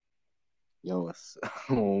Yo,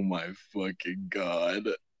 oh my fucking god.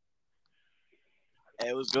 Hey,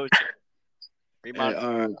 it was good. Hey,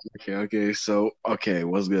 Remind me. okay. So, okay,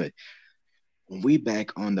 what's good? We back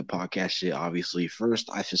on the podcast shit, obviously. First,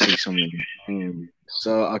 I should say something.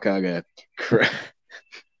 Okay.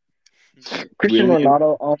 Cristiano William,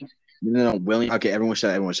 Ronaldo. no, William. Okay, everyone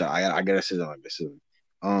shut. I gotta say something like this.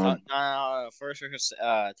 Talk, Um, first, we're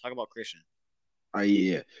gonna talk about Christian.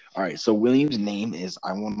 yeah. All right. So William's name is.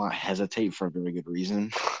 I will not hesitate for a very good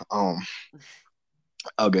reason. Um.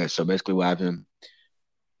 Okay. So basically, what happened?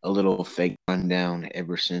 A little fake rundown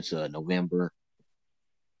ever since November.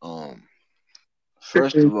 Um.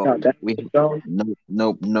 First Christian of all, got that. we So,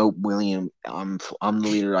 nope, William. I'm the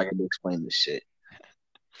leader. I can explain this shit.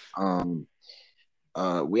 Um,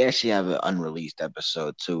 we actually have an unreleased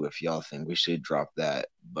episode too. If y'all think we should drop that,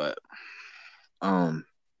 but um,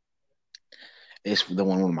 it's the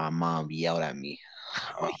one where my mom yelled at me.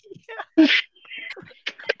 Oh Uh, yeah.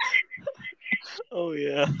 Oh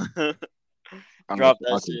yeah. Drop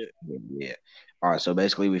that shit. yeah. All right. So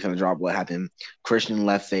basically, we finna drop what happened. Christian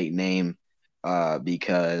left fake name,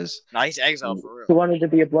 because Nah, he's exiled for real. he wanted to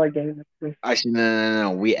be a blood gang. actually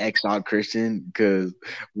no. We exiled Christian because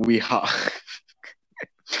we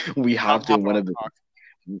we hopped in one of the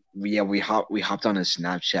we hopped on his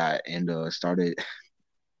Snapchat and started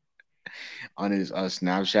on his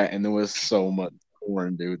Snapchat, and there was so much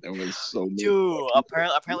porn, dude. There was so much. Dude,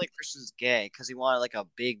 apparently Christian's gay because he wanted like a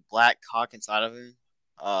big black cock inside of him,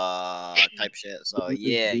 type shit. So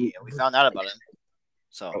yeah, we found out about him.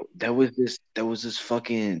 So Bro, there was this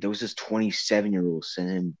 27-year-old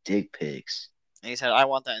sending dick pics. and he said, "I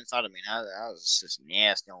want that inside of me." Now that was just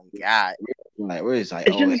nasty on God. Like where is like,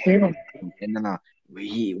 It's oh, just him. and then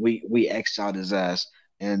we exiled his ass,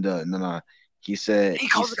 and then he said He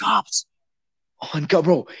called the cops. oh God,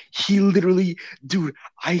 bro, he literally, dude,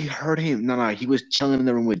 I heard him. He was chilling in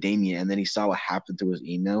the room with Damien, and then he saw what happened to his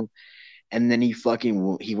email, and then he went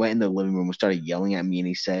in the living room and started yelling at me, and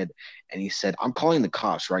he said, I'm calling the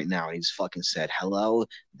cops right now. And he just fucking said, hello,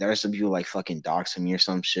 there's some people like fucking doxing me or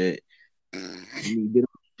some shit. And he did it on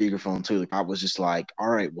speakerphone too. The cop was just like, all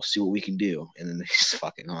right, we'll see what we can do, and then they just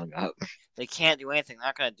fucking hung up. They can't do anything. They're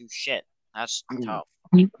not gonna do shit. That's tough.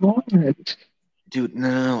 What? Dude,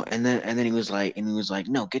 no. And then he was like,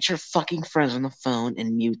 no, get your fucking friends on the phone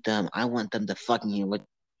and mute them. I want them to fucking hear what you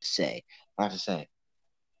say. I have to say.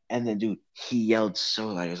 And then, dude, he yelled so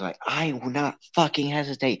loud. He was like, I will not fucking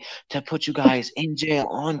hesitate to put you guys in jail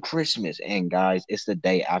on Christmas. And guys, it's the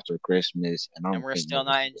day after Christmas, and And I'm we're thinking, still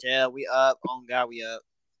not in jail. We up. Oh God, we up.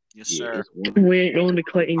 Yes, yeah, sir. We ain't going to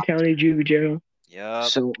Clayton County Juvie Jail. Yup.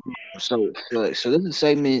 so this is a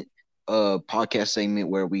segment, podcast segment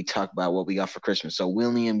where we talk about what we got for Christmas. So,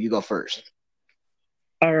 William, you go first.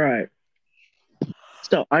 All right.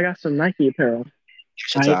 So I got some Nike apparel.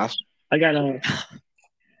 Shut Right? off. I got a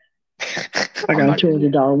I'm a not gonna-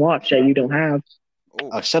 $200 watch that you don't have.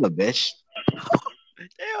 Oh, shut up, bitch.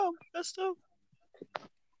 damn, that's tough.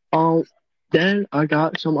 Then I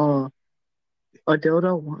got some a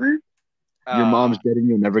dildo one. Your mom's dead and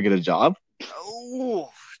you'll never get a job? Oh,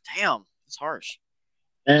 damn, that's harsh.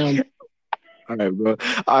 And All right, bro.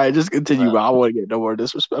 All right, just continue, Bro. bro. I don't want to get no more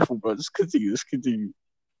disrespectful, bro. Just continue.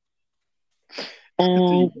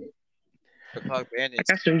 um The Pug I Bandits.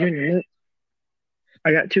 got some junior mints.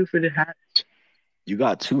 I got 2 fitted hats. You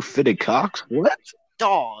got 2 fitted cocks? What?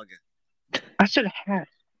 Dog. I said hat.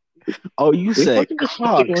 Oh, you We said fucking just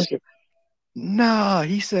cocks. listen. Nah,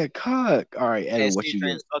 he said cock. All right, Evan, Hey, what Steve you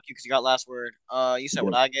fans, get? fuck you because you got last word. You said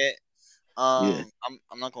what Yeah. I get. Yeah.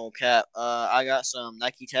 I'm not gonna cap. I got some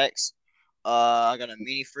Nike Techs. I got a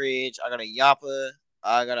mini fridge. I got a Yappa.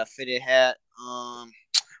 I got a fitted hat.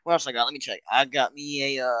 What else I got? Let me check. I got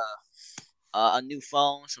me a new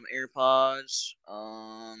phone, some AirPods,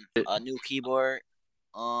 a new keyboard.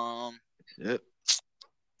 Yep.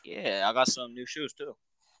 Yeah, I got some new shoes too.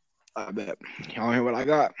 I bet. Y'all hear what I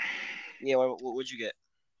got? Yeah, what'd you get?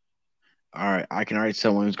 All right, I can already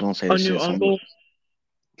tell when who's gonna say A this new shit. uncle.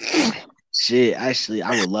 Shit, actually,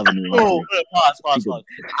 I would love a new Oh, uncle. pause.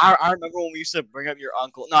 I remember when we used to bring up your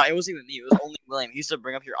uncle. No, it wasn't even me. It was only William. He used to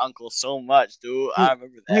bring up your uncle so much, dude. I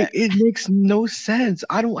remember Hey, that. it makes no sense.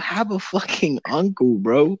 I don't have a fucking uncle,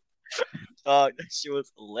 bro. That shit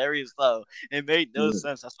was hilarious though. It made no Yeah.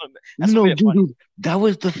 sense. That's what No, made it funny. dude, that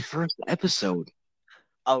was the first episode.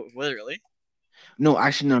 Oh, literally? No,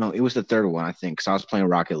 actually, no. It was the third one, I think, because I was playing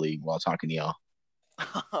Rocket League while talking to y'all.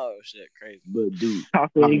 Oh shit, crazy. But dude, Talk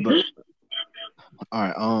league. all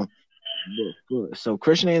right, so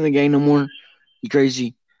Christian ain't in the game no more. You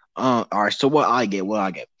crazy? All right. So what I get?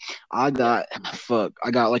 I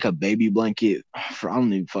got like a baby blanket for I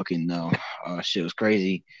don't even fucking know. shit was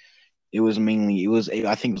crazy. It was mainly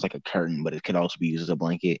I think it was like a curtain, but it could also be used as a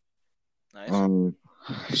blanket. Nice.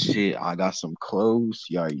 Shit, I got some clothes.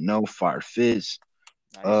 You already know, Fire Fizz.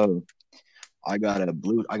 Nice. I got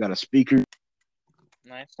a speaker.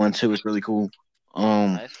 Nice. One too, it's really cool.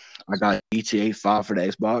 Nice. I got GTA 5 for the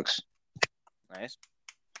Xbox. Nice.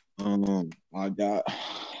 I got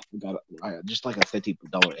just like a $50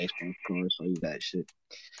 Xbox card, so I use that shit.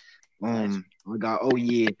 Nice. I got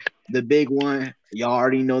the big one. Y'all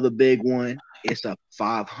already know the big one. It's a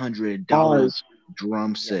 $500 Pause.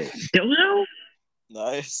 drum set. Dildo?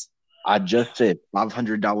 Nice. I just said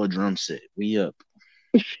 $500 drum set. We up.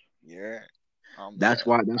 Yeah. That's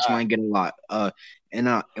why I get a lot.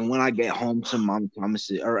 And when I get home to Mom Thomas,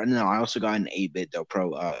 I also got an 8-bit though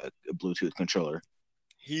Pro Bluetooth controller.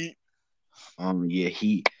 Heat.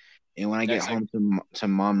 Heat. And when I get Next home to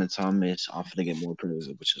Mom and Thomas, I'm gonna get more pros,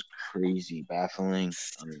 which is crazy, baffling.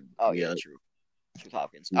 Yeah, true. True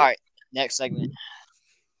Hopkins. All right, next segment.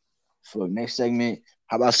 Fuck, next segment.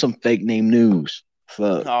 How about some fake name news?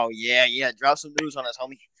 Fuck. Oh yeah. Drop some news on us,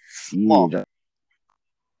 homie. Yeah.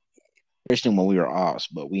 Christian when we were ops,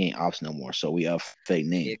 but we ain't ops no more, so we have fake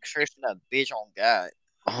name. Yeah, Christian, that bitch on God.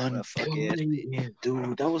 On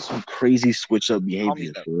dude, that was some crazy switch up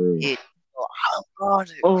behavior for real.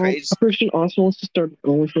 Crazy. Christian also wants to start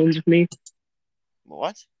OnlyFans with me.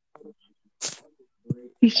 What?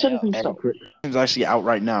 He said it himself. Christian's actually out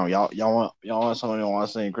right now. Y'all want something you want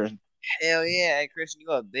to say, Christian? Hell yeah, hey Christian, you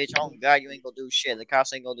a bitch. On God, you ain't gonna do shit. The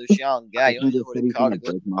cops ain't gonna do shit. On God, you don't know who the car to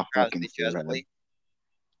go. My fucking forehead.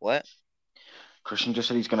 What? Christian just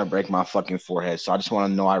said he's gonna break my fucking forehead, so I just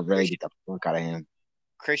want to know I really get the fuck out of him.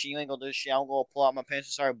 Christian, you ain't gonna do shit. I'm gonna pull out my pants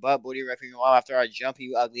and start butt booty rapping you off after I jump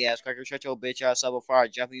you, ugly ass cracker. Shut your bitch ass up before I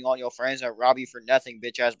jump you on your friends and rob you for nothing,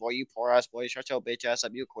 bitch ass boy. You poor ass boy. Shut your bitch ass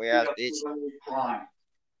up, you queer ass bitch.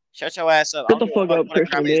 Shut your ass up. Shut the fuck up,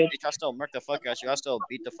 Christian, bitch. I still murk the fuck out you. I still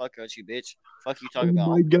beat the fuck out you, bitch. Fuck you talking about.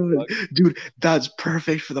 Oh my god, dude, that's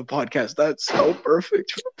perfect for the podcast. That's so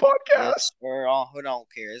perfect for the podcast. Yes, sir. Who don't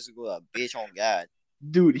care? This is a bitch on God.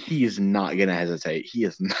 Dude, he is not gonna hesitate. He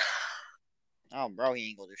is not. Oh, bro, he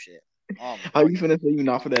ain't gonna do shit. How you finna say you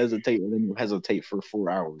not gonna hesitate and then you hesitate for 4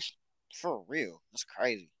 hours? For real, that's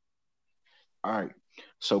crazy. All right,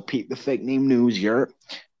 so peep the fake name news.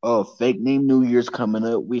 Fake name New Year's coming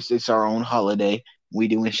up. It's our own holiday. We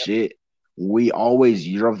doing shit. We always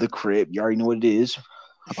year of the crib. You already know what it is.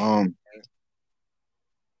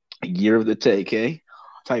 Year of the TK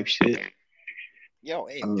type shit. Yo,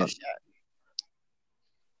 hey, good shot.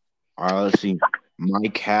 All right, let's see. My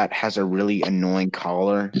cat has a really annoying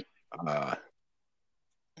collar.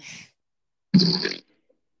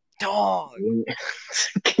 Dog.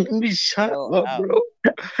 Can you shut up, bro?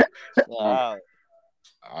 All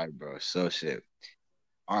right, bro. So shit.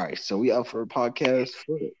 All right, so we up for a podcast.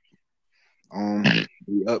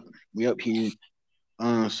 We up here.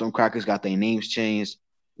 Some crackers got their names changed.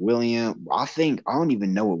 William, I don't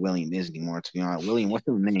even know what William is anymore. To be honest, William, what's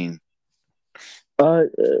his name?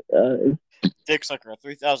 Dick sucker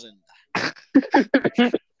 3000.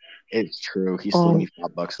 It's true. He stole me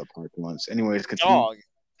 $5 to park once. Anyways, continue. Dog.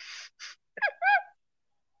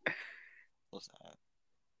 What's that?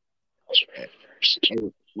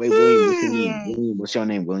 Wait, William, what's your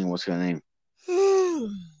name? William, what's your name?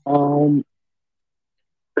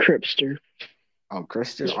 Cripster. Oh,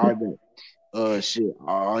 Cripster? All right, shit.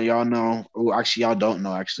 Y'all know. Oh, actually, y'all don't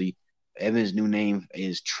know, actually. Evan's new name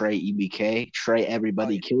is Trey EBK. Trey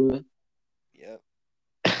Everybody Killer. Yep.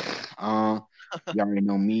 Y'all already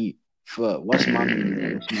know me. Fuck. What's my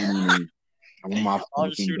name?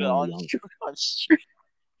 I'll shoot. Y'all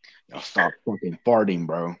stop fucking farting,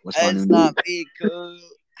 bro. What's my new name? It's not big, cuz.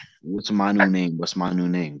 What's my new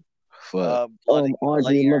name? Fuck. Audrey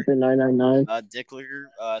Muppet 999. Dick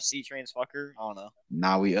licker. C trains fucker. I don't know.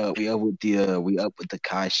 Nah, we up with the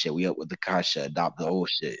Kai shit. We up with the Kai shit. Adopt the old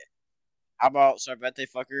shit. How about Servette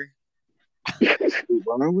fucker?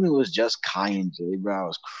 Remember when it was just Kai and Jay, bro? It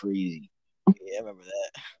was crazy. Yeah, I remember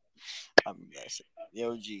that. I remember that shit. The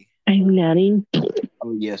OG. I'm nodding.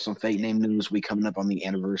 Oh yeah, some fake name news. We coming up on the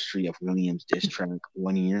anniversary of Williams' diss track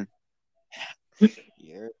 1 year.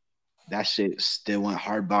 Yeah. That shit still went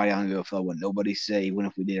hard by. I don't give a fuck what nobody say. Even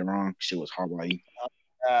if we did it wrong, shit was hard by.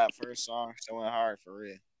 First song still went hard for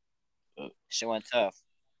real. Shit went tough.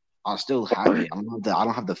 I still have it. I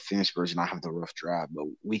don't have the finished version. I have the rough draft, but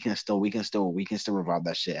we can still revive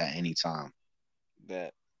that shit at any time.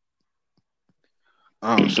 Bet.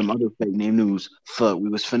 Some other fake name news. Fuck, we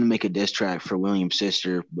was finna make a diss track for William's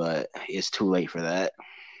sister, but it's too late for that.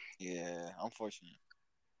 Yeah, unfortunate.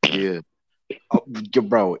 Yeah. Oh,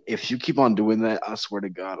 bro, if you keep on doing that, I swear to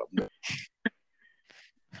God,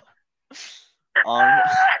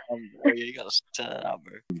 Bro, you gotta set that out,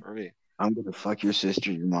 bro. For real. I'm gonna fuck your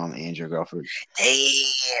sister, your mom, and your girlfriend.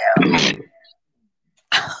 Damn.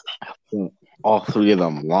 All three of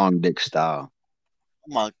them, long dick style.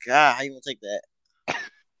 Oh my god, how you gonna take that?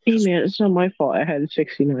 Hey man, it's not my fault. I had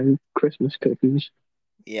 69 Christmas cookies.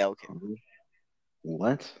 Yeah, okay.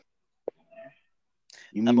 What?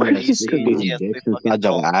 You That mean you had Christmas cookies. 69 yeah, dicks we fucking inside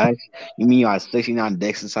your dog. ass? You mean you had 69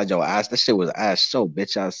 dicks inside your ass? That shit was ass so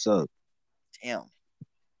bitch ass suck. Damn.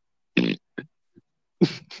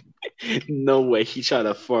 No way. He tried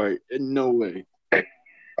to fart. No way.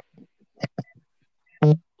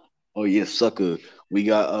 Oh yeah, sucker. We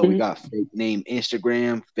got fake name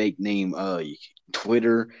Instagram, fake name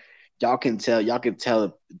Twitter. Y'all can tell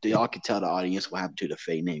the audience what happened to the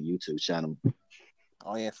fake name YouTube channel.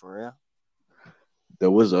 Oh yeah, for real. There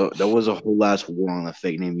was a whole ass war on the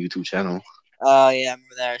fake name YouTube channel. Oh yeah, I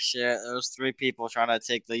remember that shit. There was 3 people trying to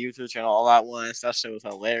take the YouTube channel all at once. That shit was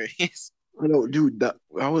hilarious. I know, dude. That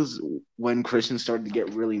was when Christian started to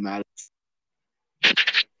get really mad.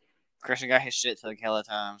 Christian got his shit took hella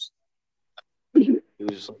times. It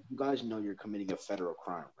was just like, you guys know you're committing a federal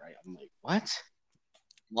crime, right? I'm like, what?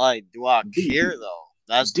 Like, do I Dude, care though?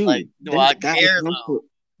 That's dude, like, do I that care accounts though? for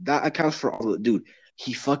that accounts for all the dude.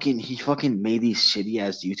 He fucking made these shitty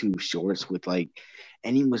ass YouTube shorts with like,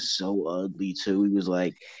 and he was so ugly too. He was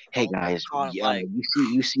like, "Hey Oh my guys, god, yeah, like,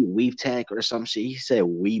 you see Weave Tech or some shit." He said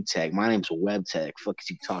Weave Tech. My name's Web Tech. Fuck is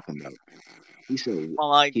he talking about? He said I'm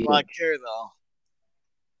like, he do said I care though?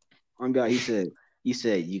 one guy. He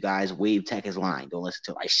said you guys Weave Tech is lying. Don't listen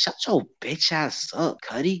to it. Like shut your bitch ass up,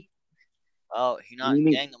 Cuddy. Oh, he And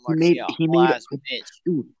not gang no more because he a he whole made ass bitch.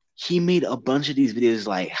 dude, he made a bunch of these videos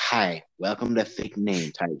like, "Hi, welcome to fake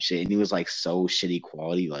name" type shit, and he was like so shitty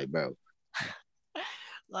quality, like, bro,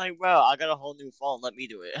 Like, bro, I got a whole new phone. Let me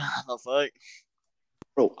do it. The fuck?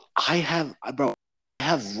 bro, I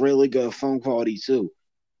have really good phone quality too.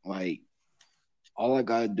 Like, all I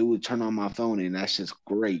gotta do is turn on my phone, and that's just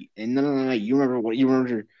great. And no, you remember what you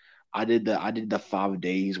remember? I did the 5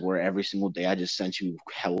 days where every single day I just sent you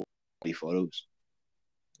hella photos.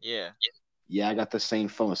 Yeah, Yeah, I got the same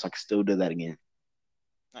phone, so I can still do that again.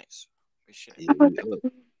 nice. Good shit. Yeah,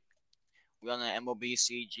 We on the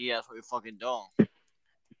MOBCG. That's what we fucking doing.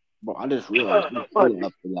 bro, I just realized we hella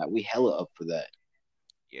up for that. We hella up for that.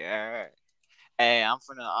 Yeah. Hey, I'm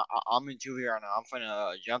in juvie right now. I'm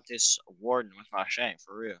finna jump this warden with my shank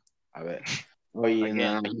for real. I bet. Oh yeah,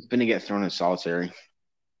 Again. he's gonna get thrown in solitary.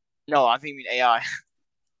 No, I think you mean AI.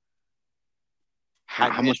 How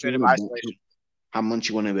much you Administrative want to bet? isolation. How much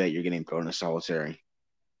you want to bet you're getting thrown in solitary?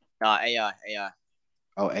 AI.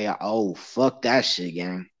 Oh AI. Oh fuck that shit,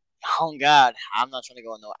 gang. Oh God, I'm not trying to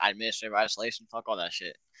go in no administrative isolation. Fuck all that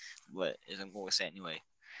shit. But isn't going to say anyway.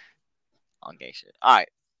 On gay shit. All right.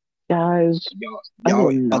 Guys, I Y'all,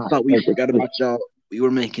 will I not thought we take forgot it. about y'all. We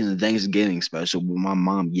were making the Thanksgiving special, but my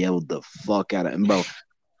mom yelled the fuck out of him, bro.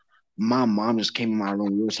 My mom just came in my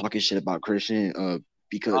room. We were talking shit about Christian.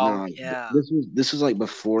 Because Oh yeah. this was like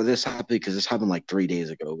before this happened because this happened like 3 days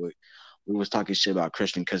ago. But we was talking shit about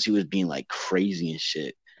Christian because he was being like crazy and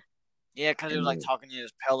shit. Yeah, because he was And like talking to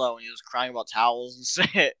his pillow and he was crying about towels and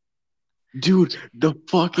shit. dude, the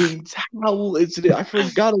fucking towel incident. I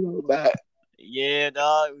forgot about that. Yeah,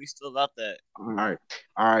 dog. We still got that. All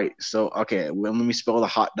right. So okay, well, let me spell the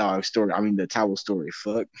hot dog story. I mean the towel story.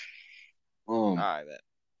 Fuck. All right, bet.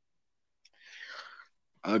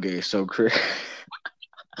 Okay, so Chris,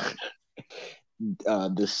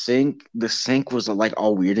 the sink was like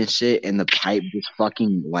all weird and shit, and the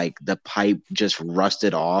pipe just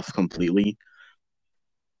rusted off completely,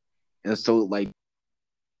 and so like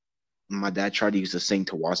my dad tried to use the sink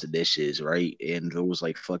to wash the dishes, right, and there was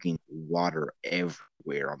like fucking water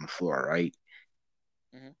everywhere on the floor, right,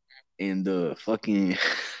 Mhm. and the fucking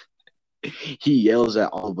he yells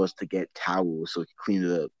at all of us to get towels so he can clean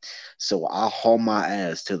it up. So I haul my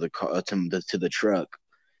ass to the car to the truck,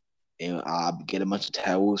 and I get a bunch of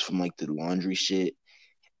towels from like the laundry shit.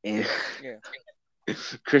 And Yeah.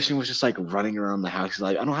 Christian was just like running around the house. He's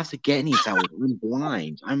like, I don't have to get any towels. I'm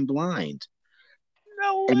blind. I'm blind.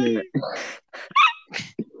 No And way.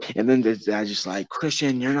 then the dad just like,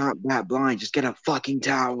 Christian, you're not that blind. Just get a fucking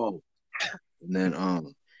towel.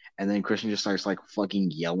 And then Christian just starts like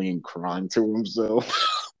fucking yelling and crying to himself.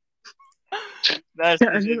 That's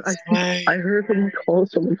Yeah, insane. I heard him call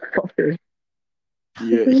someone fucker.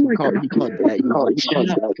 Yeah, Oh my God. he called that. He was like, shut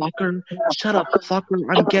up, fucker. Shut up, fucker.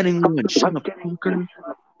 I'm getting one. Shut up, fucker.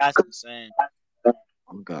 That's insane. Oh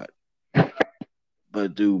God.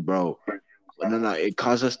 But dude, bro. No. It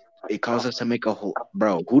caused us to make a whole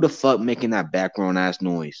bro. Who the fuck making that background ass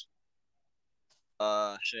noise?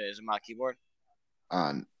 Shit. Is it my keyboard?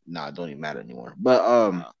 Nah, it don't even matter anymore.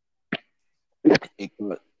 But it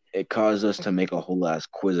it caused us to make a whole ass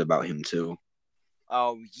quiz about him too.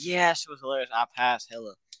 Oh yes, it was hilarious. I passed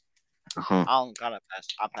hella. Uh-huh. I don't gotta pass.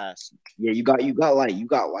 I passed. Yeah, you got like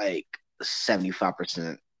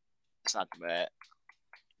 75%. It's not too bad.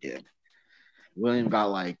 Yeah. William got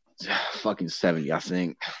like fucking 70, I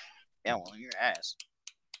think. Yeah, well, your ass.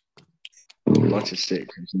 Bunch of shit.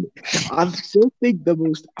 I still think the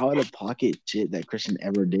most out of pocket shit that Christian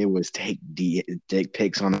ever did was take dick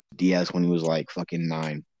pics on Diaz when he was like fucking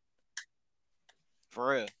 9. For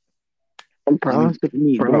real. Bro, I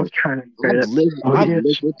Bro, was trying to I've lived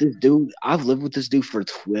audience. with this dude. I've lived with this dude for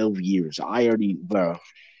 12 years. For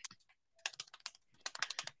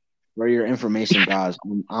your information, guys,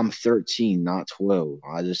 I'm 13, not 12.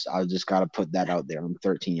 I just gotta put that out there. I'm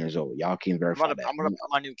 13 years old. Y'all can verify that. I'm gonna put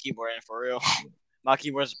my new keyboard in for real. My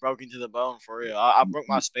keyboard's broken to the bone for real. I broke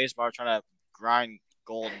my space bar trying to grind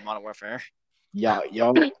gold in Modern Warfare. Y'all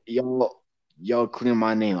clear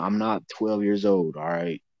my name. I'm not 12 years old. All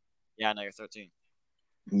right. Yeah, I know you're 13.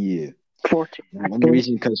 Yeah. 14. The only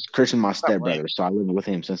reason because Christian my stepbrother, so I lived with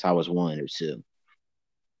him since I was 1 or 2.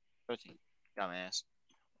 13. Dumbass.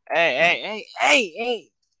 Hey.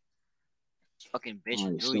 Fucking bitch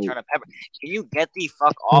Alright, really trying to pepper. Can you get the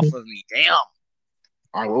fuck off of me? Damn.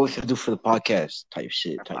 All right, what we should do for the podcast? Type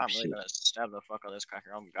shit. I'm really gonna stab the fuck out of this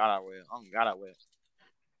cracker. Oh God, I will.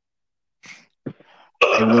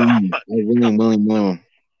 Hey, William.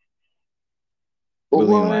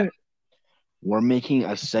 What? We're making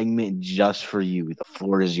a segment just for you. The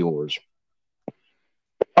floor is yours.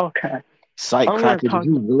 Okay. Sight cracker, did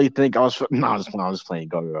you really think I was... No, I was playing.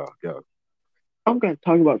 Go. I'm going to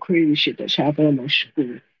talk about crazy shit that's happened in my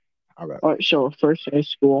school. All right. All right, so first day of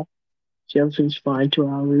school, so everything's fine, 2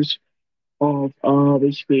 hours of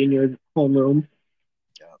basically in your homeroom.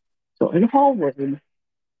 Yeah. So in the homeroom,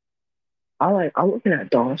 I'm looking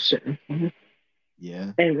at Dawson.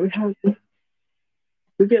 Yeah. And we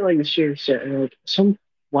get like the share set and like some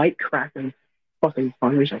white cracking fucking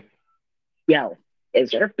farmers like, yo,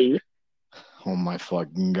 is there beef? Oh my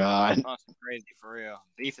fucking God. Oh, it's crazy for real.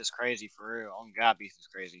 Beef is crazy for real. Oh God, beef is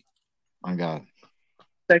crazy. My God.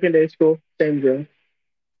 Second day of school, same girl.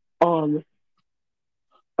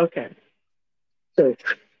 Okay. So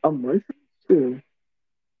a month of school,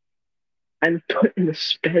 I'm put in the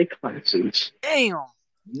sped classes. Damn.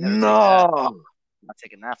 No. I'm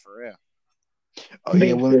taking that for real. Oh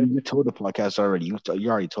yeah, well you told the podcast already. You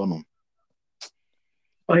already told them.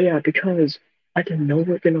 Oh yeah, because I didn't know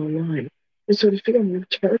working online, and so they think I'm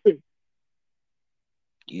retarded.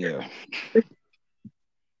 Yeah.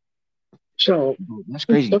 So Bro, that's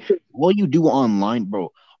crazy. All you do online,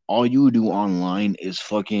 bro. All you do online is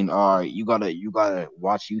fucking. You gotta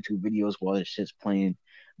watch YouTube videos while this shit's playing.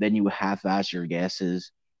 Then you half-ass your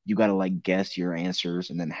guesses. You gotta like guess your answers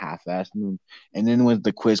and then half-ass them. And then when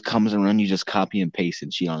the quiz comes around, you just copy and paste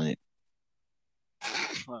and cheat on it.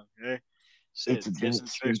 Okay. It's that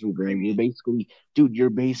simple, bro. You're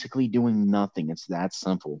basically doing nothing. It's that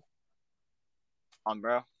simple.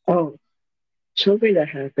 Bro. Oh, something that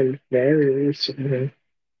happened very recently.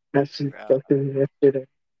 That's fucking yesterday.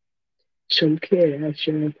 Some kid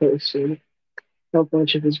actually posted a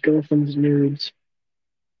bunch of his girlfriend's nudes.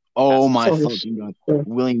 Oh my fucking God.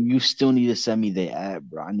 William, you still need to send me the app,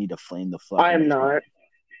 bro. I need to flame the fuck. I am not.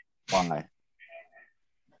 Why?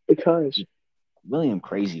 Because William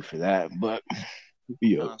crazy for that, but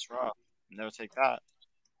yeah. No, that's wrong. Never take that.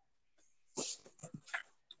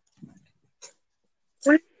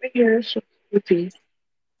 What here so goofy?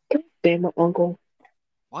 God damn it, uncle.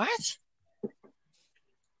 What?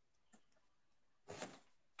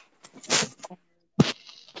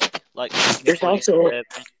 Like there's also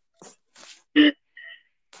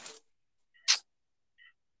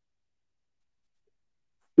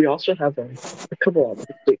we also have a couple of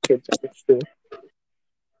kids at the school.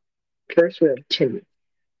 First, we have Timmy.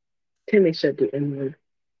 Timmy said the N word.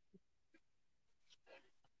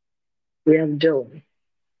 We have Dylan.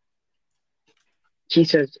 He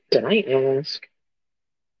says, "Did I ask?"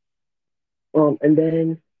 And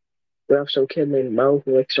then we have some kid named Mo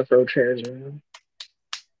who likes to throw chairs around.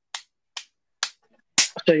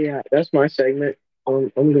 So yeah, that's my segment.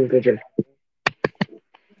 I'm doing good job.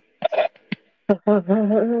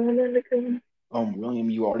 William,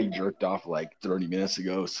 you already jerked off like 30 minutes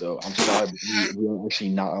ago, so I'm sorry, but we're actually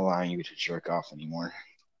not allowing you to jerk off anymore.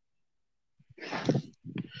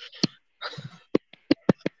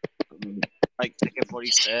 Like Ticket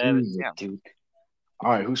 47. Yeah. Dude.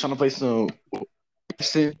 All right, who's trying to play some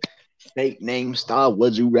fake name style?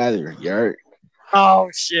 Would you rather? You heard? Oh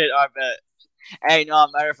shit! I bet. Hey, no,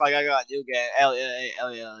 matter of fact, I got a new game. Elliot.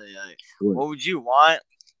 What? What would you want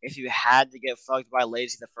if you had to get fucked by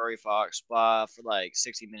Lazy the Furry Fox for like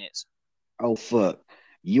 60 minutes? Oh fuck!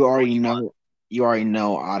 You What would already you want? know. You already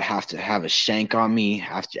know. I'd have to have a shank on me.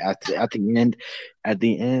 After at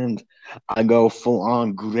the end, I go full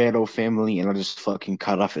on Guerrero family, and I just fucking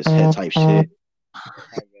cut off his head type shit.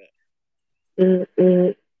 I bet.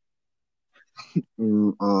 Mm-mm.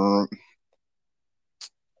 Mm,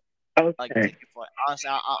 Like Okay. TK40. Honestly,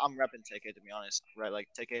 I'm repping TK to be honest. Right, like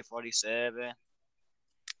TK47.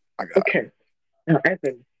 I got. Okay. Now,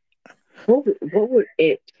 Evan, what would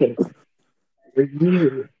it take for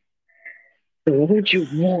you? So what would you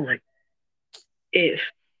want if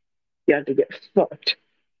you had to get fucked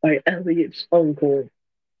by Elliot's uncle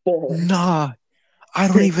for Nah, I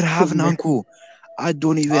don't 60 even have an minutes? uncle. I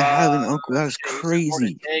don't even have an uncle. That is Shit. You said what would it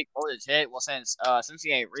crazy. take? What would it take? Well, since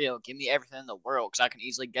he ain't real, give me everything in the world because I can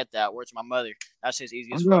easily get that. Where's my mother? That's just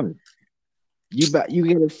easy as I'm fuck. done.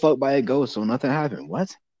 You get fucked by a ghost, so nothing happened.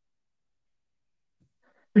 What?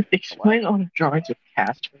 What? Explain on the drawings of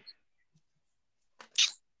casters.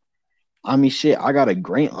 I mean, shit. I got a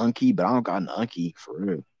great unkie, but I don't got an unkie for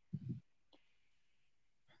real.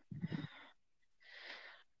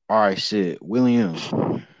 All right, shit. William,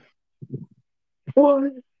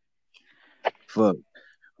 What? fuck.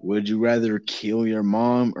 Would you rather kill your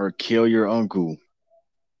mom or kill your uncle?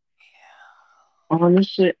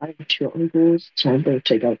 Honestly, I have two uncles, so I'm gonna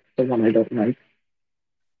take out the one I don't like.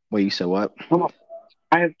 Wait, you said what? Oh,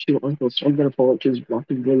 I have two uncles, so I'm gonna pull up his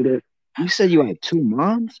fucking blade. You said you had two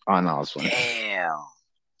moms? Oh no, I was funny. Damn.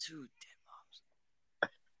 Two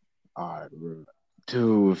All right, bro.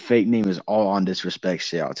 Dude, fake name is all on disrespect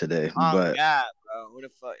shit out today. Oh But God, bro. Who the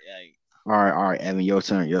fuck? Yeah. all right, Evan, your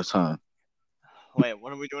turn, your turn. Wait,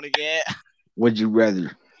 what are we doing again? Would you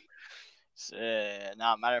rather? Shit.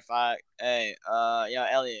 Nah, matter of fact, hey, yo,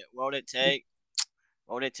 Elliot, what would it take?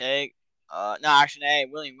 What would it take? No, actually, hey,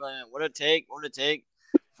 William, what would it take? What would it take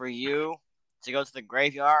for you to go to the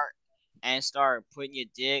graveyard and start putting your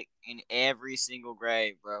dick in every single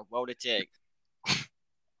grave, bro? What would it take?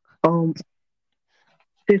 Um,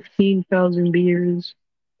 15,000 beers.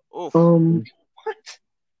 Oof. Um, What?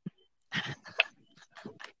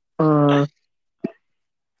 uh,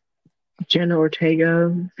 Jenna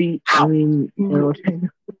Ortega feet. I mean, Jenna Ortega.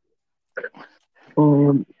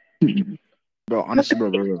 Um, Bro, honestly,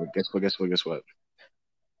 bro, guess what?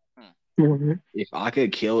 Hmm. If I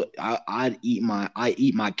could kill, I eat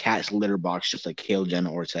my cat's litter box just to kill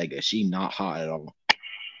Jenna Ortega. She not hot at all.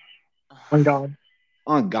 my God.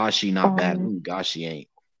 On God, she not bad. Um, On God, she ain't.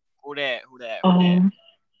 Who that? Who that? Who that? um,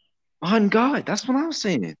 On God, that's what I'm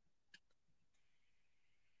saying.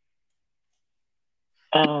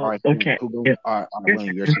 All right, okay. who go? Yeah. All right, Your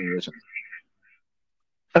William, your turn. turn, your turn.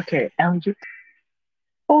 Okay, Elliot,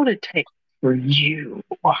 what would it take for you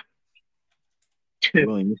to,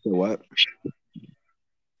 William, you said what?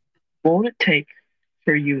 what would it take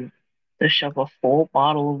for you to shove a full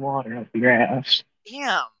bottle of water up your ass?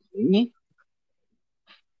 Damn. Me?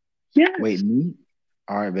 Wait, Yes. me?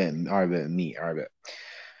 All right, bet, me. All right, bet.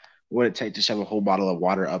 What would it take to shove a whole bottle of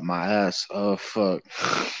water up my ass? Fuck.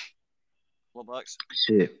 $4.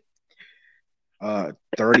 Shit.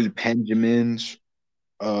 30 Benjamins.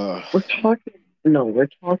 Uh, We're talking, no, we're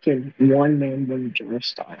talking one man, one jar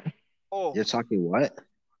style. Oh, you're talking what?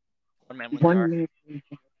 one man, one One jar. man, one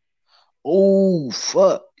jar. Oh,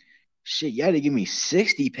 fuck. Shit, you had to give me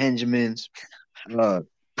 60 Benjamins. Uh,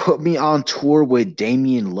 put me on tour with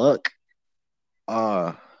Damian Luck.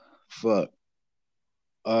 Uh, fuck.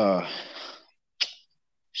 Uh,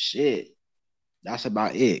 shit. That's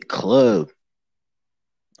about it. Club.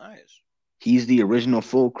 Nice. He's the original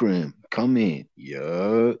Fulcrum. Come in.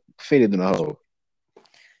 Yeah. Faded in a hole.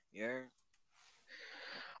 Yeah.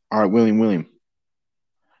 All right, William.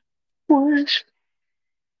 What?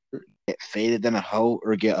 Get faded in a hoe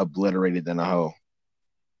or get obliterated in a hoe.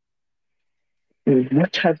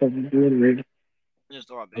 What type of liquid? Just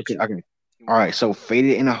throw a bitch. Okay. All right. So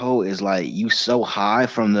faded in a hoe is like you so high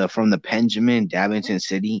from the Benjamin Davington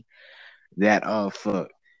City that fuck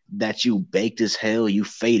that you baked as hell. You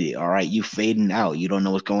faded. All right. You fading out. You don't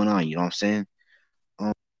know what's going on. You know what I'm saying?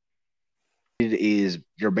 Um, it is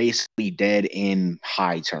you're basically dead in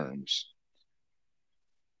high terms.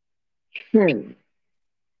 Hmm.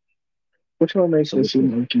 Which one makes So me what see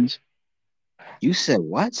monkeys? you said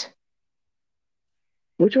what?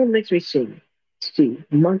 Which one makes me see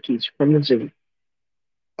monkeys from the zoo?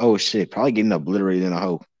 Oh shit! Probably getting obliterated in a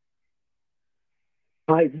hoe.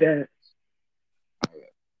 I bet.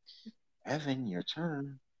 Evan, your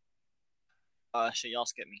turn. Shit, y'all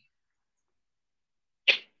skip me.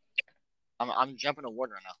 I'm jumping a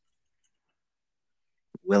word right now.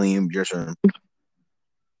 William, your turn.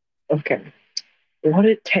 Okay. What would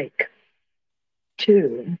it take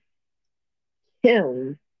to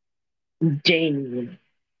kill Damien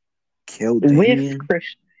Kill with Damien?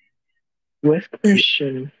 Christian? With Ki-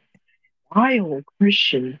 Christian, while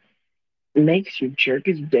Christian makes you jerk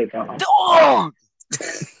his dick off. Dog!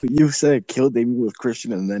 You said kill Damien with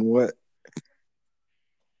Christian and then what?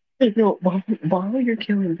 No, while you're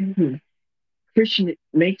killing Damien, Christian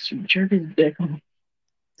makes you jerk his dick off.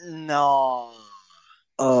 No.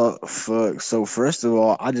 Fuck. So first of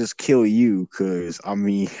all, I just kill you, cause I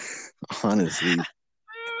mean, honestly,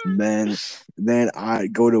 then I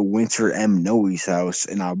go to Winter M Noe's house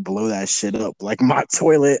and I blow that shit up like my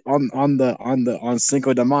toilet on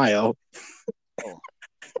Cinco de Mayo. Oh.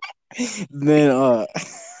 Then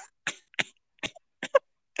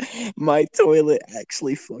my toilet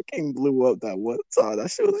actually fucking blew up that one time. That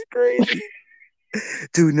shit was crazy.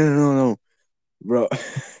 Dude, no, bro.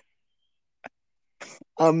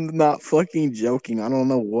 I'm not fucking joking. I don't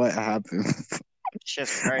know what happened.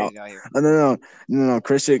 Shit's crazy out here. No.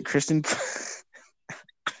 Christian.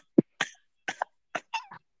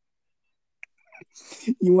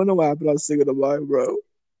 You wanna know what happened on Cinco de Mayo, bro?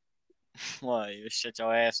 What? You shit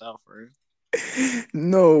your ass out for real?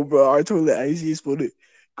 No, bro. Our toilet actually exploded.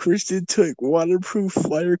 Christian took waterproof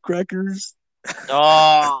firecrackers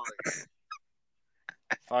Dog.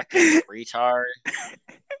 Fucking retard.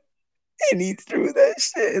 and he threw that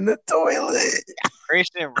shit in the toilet.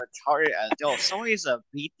 Christian retarded as yo. Someone needs to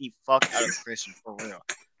beat the fuck out of Christian for real.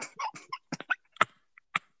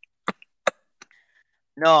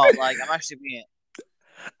 No, like I'm actually being.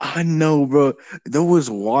 I know, bro. There was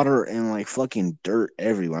water and like fucking dirt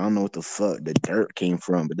everywhere. I don't know what the fuck the dirt came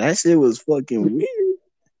from, but that shit was fucking weird.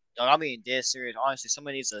 Dog, I'm being dead serious. Honestly,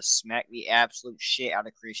 somebody needs to smack the absolute shit out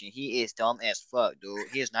of Christian. He is dumb as fuck, dude.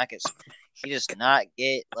 He does not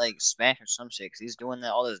get like smacked or some shit because he's doing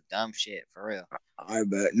all this dumb shit for real. I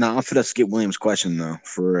bet. Nah, I'm finna skip William's question though,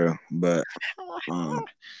 for real. But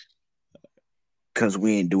cause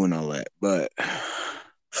we ain't doing all that. But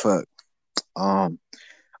fuck.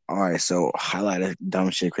 All right, so highlight of dumb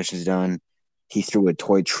shit Christian's done. He threw a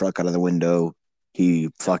toy truck out of the window. He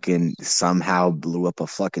fucking somehow blew up a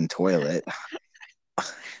fucking toilet. I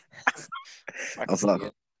was like,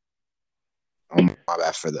 oh, my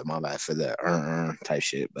bad for that type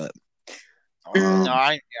shit. But No,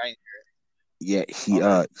 I yeah,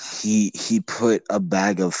 he put a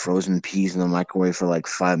bag of frozen peas in the microwave for like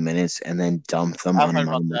 5 minutes and then dumped them I've on heard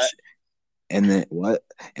about mom. that. And then what?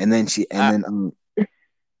 And then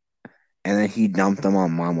he dumped them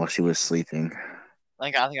on mom while she was sleeping.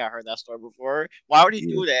 I think I heard that story before. Why would he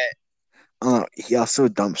do that? He also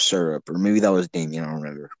dumped syrup, or maybe that was Damien. I don't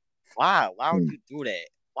remember. Why? Why would you do that?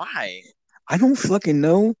 Why? I don't fucking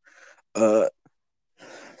know.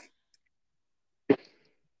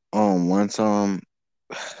 One time,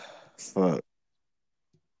 fuck,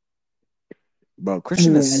 bro.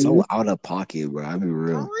 Christian is so out of pocket, bro. I be For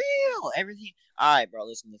real. real, everything. All right, bro.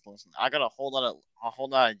 Listen. I got a whole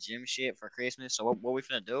lot of gym shit for Christmas. So what we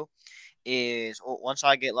finna do is once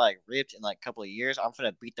I get like ripped in like a couple of years, I'm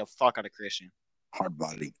finna beat the fuck out of Christian. Hard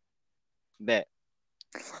body. Bet.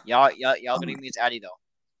 Y'all gonna give me his Addy though.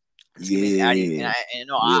 Just give me his Addy, and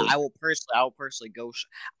no, Yeah. I will personally go.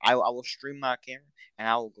 I will stream my camera and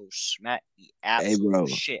I will go smack the absolute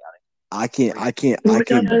shit out of it. I can.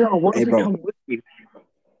 Hey,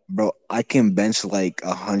 bro, I can bench like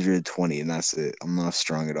 120 and that's it. I'm not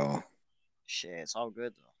strong at all. Shit, it's all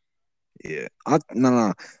good though. Yeah.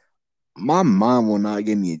 No. My mom will not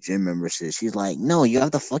give me a gym membership. She's like, no, you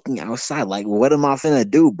have to fucking outside. Like, what am I finna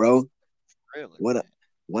do, bro? Really? What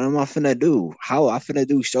am I finna do? How I finna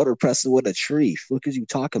do shoulder presses with a tree? What is you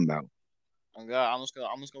talking about? Oh God, I'm just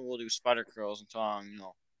gonna go do spider curls until I'm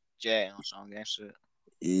jet or something. That shit.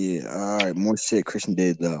 Yeah, all right, more shit Christian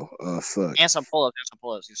did though. Fuck. And some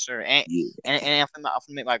pull-ups, yes sir. And I'm gonna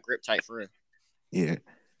make my grip tight for real. Yeah.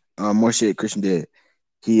 More shit Christian did.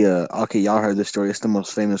 He okay, y'all heard this story. It's the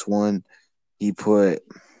most famous one. He put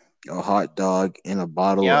a hot dog in a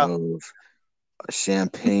bottle of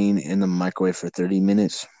champagne in the microwave for 30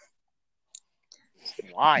 minutes.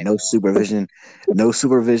 Why? No supervision. No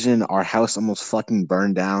supervision. Our house almost fucking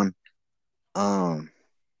burned down.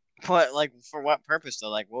 But like, for what purpose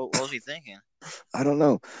though? Like, what was he thinking? I don't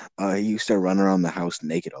know. He used to run around the house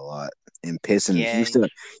naked a lot and piss, and Yeah.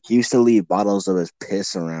 he used to leave bottles of his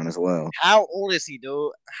piss around as well. How old is he,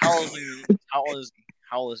 dude? How old is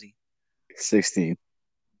he? 16.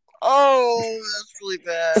 Oh, that's really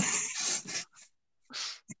bad.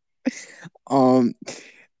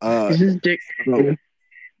 Is his dick?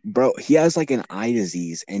 Bro, he has like an eye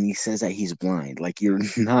disease, and he says that he's blind. Like you're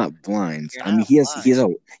not blind. You're I mean, not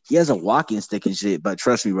blind. he has a walking stick and shit. But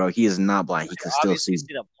trust me, bro, he is not blind. He You can still obviously see.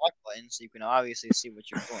 see the block button, so you can obviously see what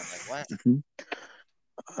you're doing. Like what? Mhm.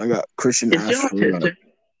 I got Christian Is he asked for autistic?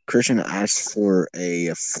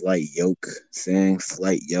 a flight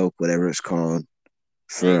flight yoke, whatever it's called, And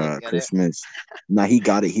he for didn't get it. Christmas. Nah, he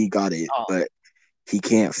got it. He got it, Oh, but he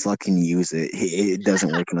can't fucking use it. It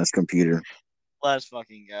doesn't work on his computer. let's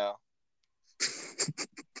fucking go.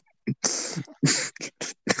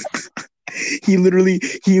 He literally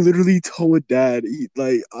told dad,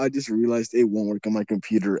 I just realized it won't work on my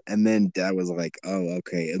computer, and then dad was like, oh,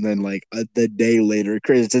 okay, and then like the day later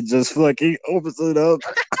Christian just fucking opens it up.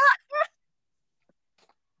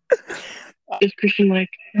 Is Christian like,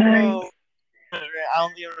 Bro, I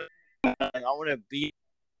don't even. I want to beat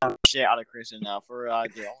the shit out of Christian now. For real, I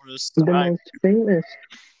do. I want to. the most famous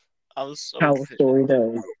I was so power pissed. story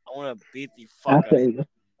though? I want to beat the fuck out of him. After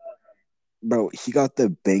Bro, he got the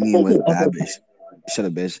banging with Babish. Shut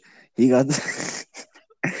up, bitch. He got the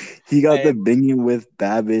he got the banging with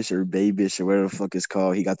Babish or Babish or whatever the fuck it's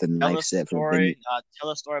called. He got the Tell knife a set for banging. story. Tell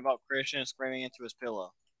a story about Christian screaming into his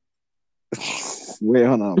pillow. Wait,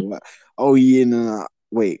 hold on. What? Oh yeah, no.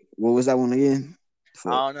 Wait, what was that one again? I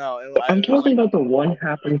don't know. I'm talking about the one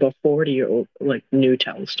happened before the like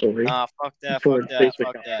Newtown story. Fuck that. Before Fuck that. Facebook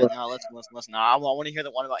Fuck got that. flipped. No, listen. I want to hear the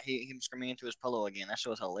one about him screaming into his pillow again. That shit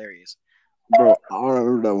was hilarious. Bro, I don't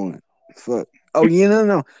remember that one. Fuck. Oh yeah,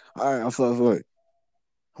 no. All right, fuck.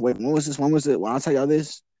 Wait, when was this? When was it? When I tell y'all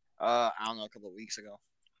this? I don't know, a couple of weeks ago.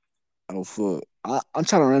 Oh fuck. I'm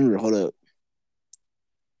trying to remember. Hold up.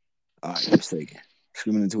 All right, mistake.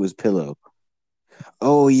 Screaming into his pillow.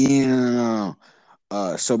 Oh yeah, no.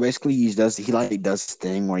 So basically, he does this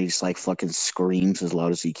thing where he just like fucking screams as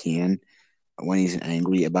loud as he can when he's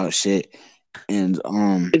angry about shit, and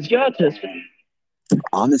Is he autistic?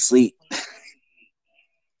 honestly,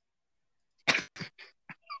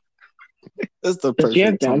 that's the Does he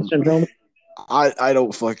have perfect Down time. syndrome? I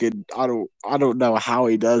don't know how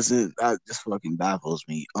he does it. That just fucking baffles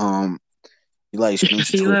me. He like screams Does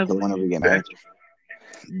he into his have pillow whenever he get mad.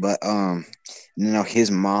 But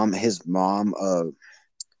his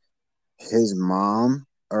mom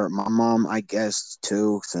or my mom, I guess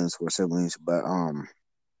too, since we're siblings. But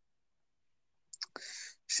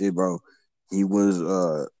shit, bro, he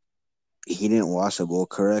was he didn't wash the bowl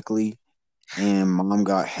correctly, and mom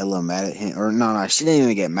got hella mad at him. Or no, she didn't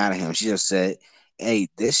even get mad at him. She just said, "Hey,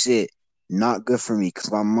 this shit not good for me because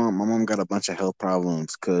my mom got a bunch of health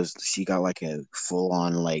problems because she got like a full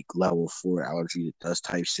on like level 4 allergy to dust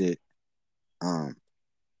type shit." Um,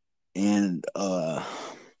 and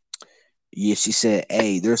yeah, she said,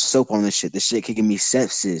 "Hey, there's soap on this shit. This shit could give me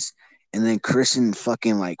sepsis." And then Christian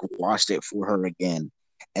fucking like washed it for her again,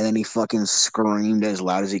 and then he fucking screamed as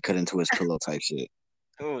loud as he could into his pillow type shit.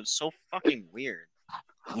 Dude, it's so fucking weird.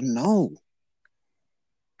 I know.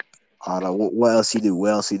 What else he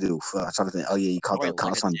do? Fuck, I'm trying to think. Oh yeah, he called the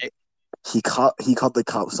cops on. He called the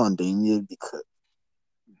cops on Damien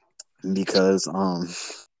because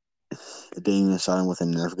Damien shot him with a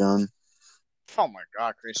Nerf gun. Oh my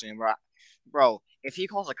god, Christian, bro. If he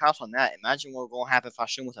calls the cops on that, imagine what's gonna happen if I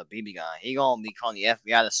shoot him with a BB gun. He gonna be calling the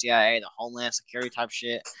FBI, the CIA, the Homeland Security type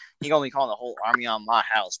shit. He gonna be calling the whole army on my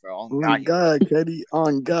house, bro. On God, Cuddy.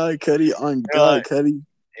 On God, Cuddy.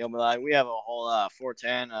 He'll be like, we have a whole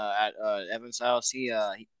 410 at Evan's house.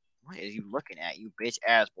 What is you looking at, you bitch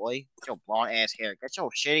ass boy? Get your blonde ass hair. Get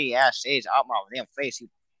your shitty ass shades out my damn face.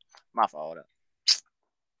 My fault.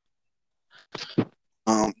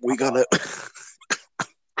 We gotta.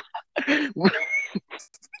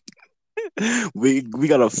 we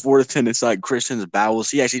got a 410 inside Christian's bowels.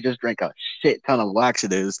 He actually just drank a shit ton of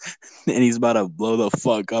laxatives, and he's about to blow the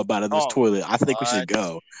fuck up out of this toilet. I think we should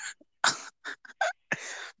go.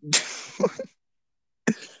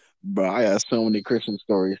 Bro, I got so many Christian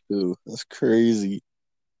stories too. That's crazy.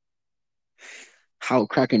 How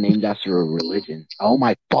Kraken named after a religion. Oh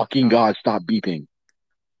my fucking god! Stop beeping.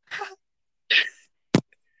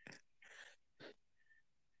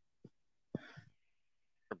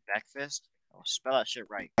 For breakfast? Oh, spell that shit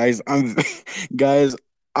right. Guys,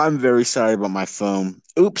 I'm very sorry about my phone.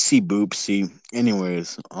 Oopsie boopsie.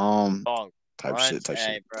 Anyways, type shit.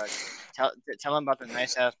 Bro, tell him about the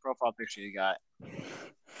nice ass profile picture you got.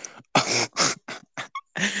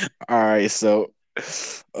 All right, so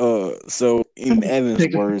in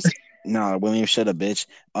Evan's words, nah, William, shut up, bitch.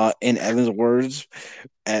 In Evan's words,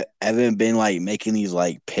 Evan been like making these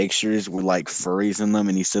like pictures with like furries in them,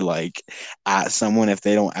 and he said like at someone if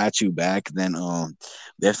they don't at you back, then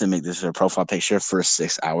they have to make this a profile picture for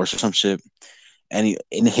 6 hours or some shit. And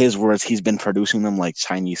in his words, he's been producing them like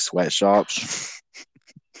Chinese sweatshops.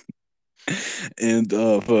 And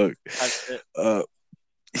fuck, uh,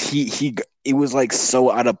 he it was like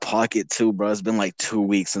so out of pocket too, bro. It's been like 2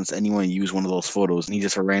 weeks since anyone used one of those photos, and he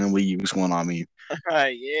just randomly used one on me.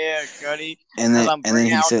 Yeah, Cuddy. And Because then I'm and then bringing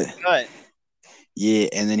he out the said, cut. yeah,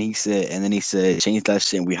 and then he said, change that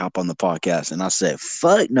shit and we hop on the podcast. And I said,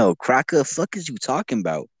 fuck no, cracker, fuck is you talking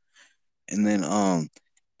about? And then I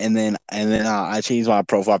changed my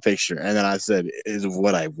profile picture, and then I said is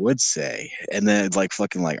what I would say, and then it's like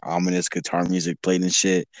fucking like ominous guitar music played and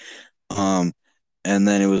shit. Um, and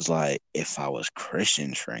then it was like if I was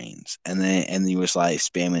Christian trains, and he was like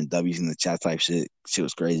spamming W's in the chat type shit. Shit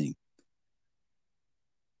was crazy.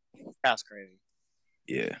 That's crazy.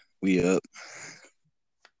 Yeah, we up.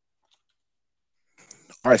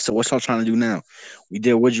 All right, so what y'all trying to do now? We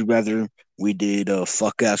did Would You Rather. We did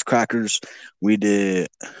fuck ass crackers. We did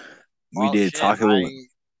Well, shit. taco.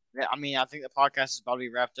 I mean, I think the podcast is about to be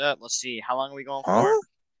wrapped up. Let's see. How long are we going Huh?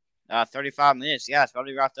 for? 35 minutes. Yeah, it's about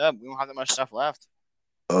to be wrapped up. We don't have that much stuff left.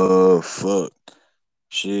 Oh fuck.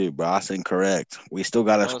 Shit, bro, that's incorrect. We still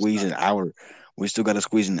gotta No, it's squeeze not. an hour. We still gotta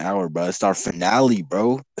squeeze an hour, bro. It's our finale,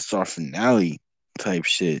 bro. It's our finale. Type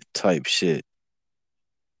shit. Type shit.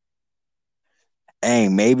 Hey,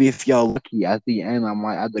 maybe if y'all lucky at the end, I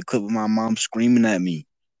might have the clip of my mom screaming at me.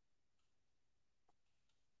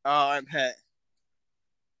 Oh, I bet.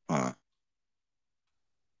 Uh,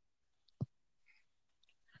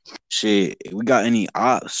 Shit, we got any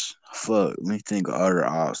ops? Fuck, let me think of other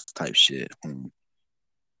ops type shit.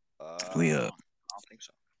 We I don't think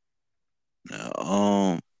so.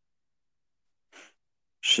 uh,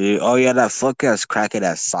 shit. Oh yeah, that fuck ass crackhead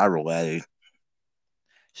ass Cyril added.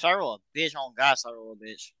 Cyril, a bitch on God, Cyril, a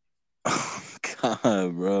bitch. Oh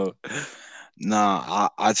God, bro. Nah,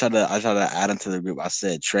 I try to add him to the group. I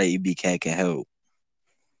said Trey EBK can help.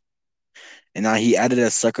 And now he added a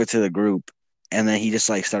sucker to the group, and then he just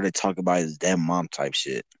like started talking about his damn mom type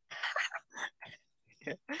shit.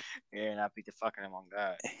 Yeah, and I beat the fucking him on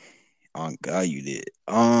God. On God, you did.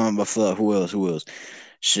 But fuck, who else? Who else?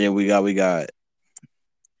 Shit, we got.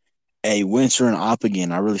 Hey, Winter and Op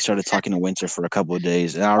again. I really started talking to Winter for a couple of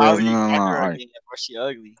days, and I Why realized would no, you no, no, get all her right. again? Or she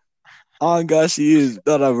ugly? Oh God, she is.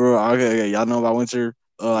 No, no, bro. Okay, okay. Y'all know about Winter?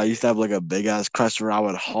 I used to have like a big ass crush where I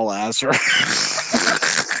would haul ass her.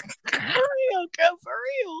 For real, Kev, for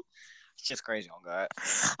real. It's just crazy on God.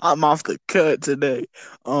 I'm off the cut today.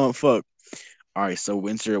 Fuck. All right, so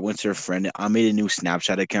Winter friend, I made a new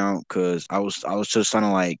Snapchat account because I was just trying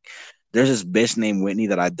to like. There's this bitch named Whitney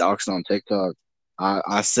that I doxed on TikTok.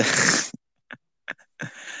 I said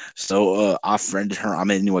so. I friended her. I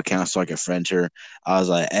made a new account so I could friend her. I was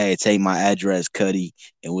like, hey, take my address, Cuddy.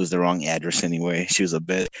 It was the wrong address anyway. She was a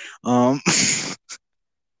bitch. Um.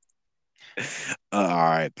 All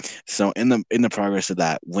right. So in the progress of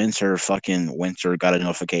that, Winter got a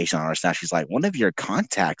notification on her Snap. She's like, one of your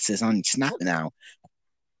contacts is on Snap now.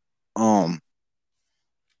 Um,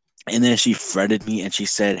 and then she fretted me and she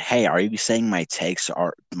said, "Hey, are you saying my texts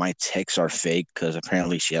are fake? Because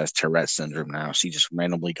apparently she has Tourette syndrome now. She just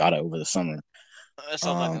randomly got it over the summer." That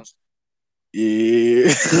sounds like Um, us.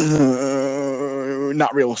 yeah,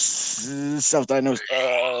 not real. Self-diagnosed.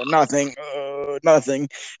 Nothing. Nothing. Smack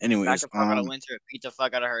Anyways, the fuck out of Winter, beat the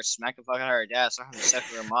fuck out of her, smack the fuck out of her dad, start having sex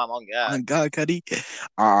with her mom on God. on God, Cuddy.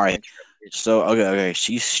 All right. Winter, bitch. So okay.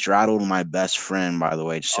 She straddled my best friend, by the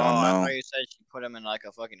way, just so Oh, y'all I know. thought you said she put him in like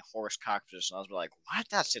a fucking horse cock position. I was like, what?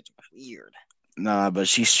 That shit's weird. Nah, but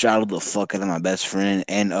she straddled the fuck out of my best friend,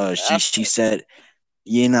 and That's she said,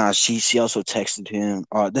 yeah, nah, she also texted him.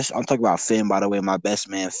 This I'm talking about Finn, by the way, my best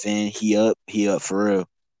man Finn. He up for real.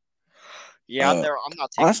 yeah, I'm Uh, there. I'm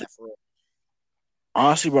not taking honestly, that for real.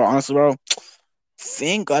 honestly, bro,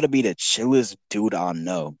 Finn got to be the chillest dude I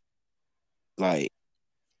know. Like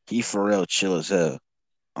he for real chill as hell.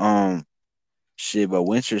 Um, shit, but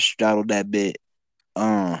Winter straddled that bit.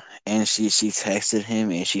 And she texted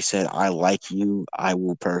him and she said, "I like you. I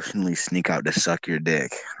will personally sneak out to suck your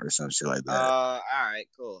dick," or some shit like that. All right,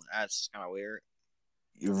 cool. That's kind of weird.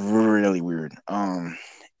 Really weird.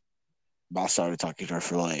 I started talking to her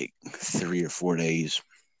for like 3 or 4 days,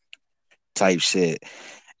 type shit,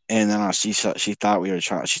 and then she thought we were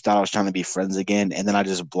trying. She thought I was trying to be friends again, and then I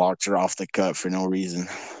just blocked her off the cut for no reason.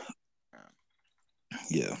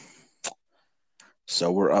 Yeah.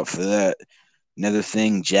 So we're up for that. Another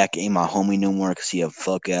thing, Jack ain't my homie no more because he a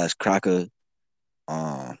fuck ass cracker.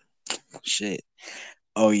 Um, shit.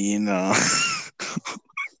 Oh, you know.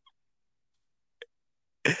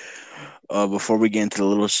 Before we get into the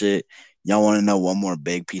little shit, y'all want to know one more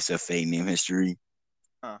big piece of fake name history?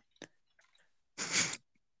 Huh.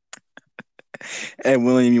 Hey,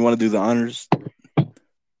 William, you want to do the honors?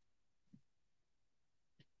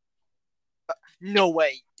 No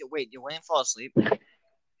way. Wait, did William fall asleep?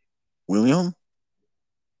 William?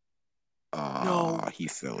 No. He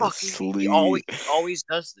fell Fucking. He asleep. always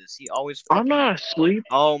does this. He always. I'm Fucking, not asleep.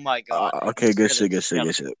 oh my god. Okay, good shit, good shit,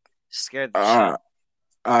 good shit. Scared the All shit. right,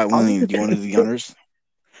 all right, William, do you want to do the honors?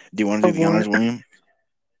 Do you want to do the honors, William?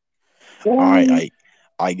 All right,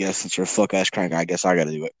 I guess since you're a fuck ass crank, I guess I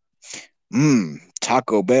gotta do it.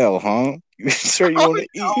 Taco Bell, huh? You sure you want to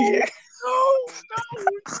eat here? No.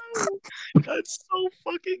 That's so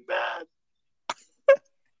fucking bad.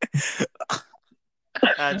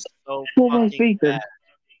 That's so fucking bad.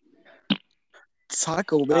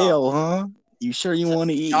 Taco Bell, huh? You sure you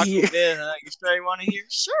want to eat Taco here? Bell, huh? You sure you want to hear?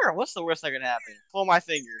 Sure. What's the worst that can happen? Pull my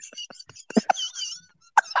finger.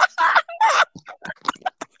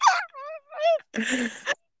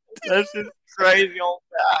 That's just crazy old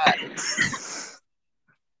bad.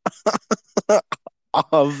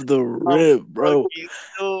 Off the rip, bro.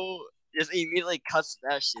 Just immediately cuts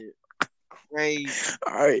that shit. Crazy.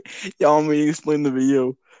 All right, y'all want me to explain the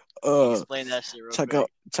video? Explain that shit real check quick.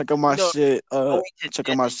 out my shit. Check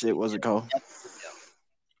out my Death shit. What's it called? Video.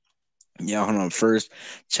 Yeah, hold on. First,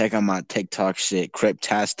 check out my TikTok shit.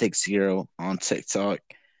 Cryptastic0 on TikTok.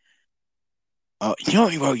 You know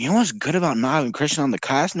what's good about not having Christian on the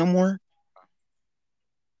cast no more?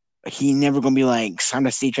 He never gonna be like, time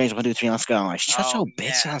to see trains 1, 2, 3, let's go. I'm like, shut your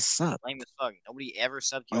bitch ass up. Lame as fuck. Nobody ever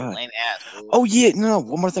subbed your lame ass, dude. Oh yeah, no.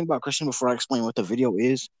 One more thing about Christian before I explain what the video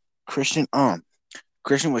is. Christian was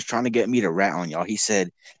trying to get me to rat on y'all. He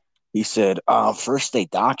said, first they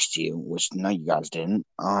doxed you, which no, you guys didn't.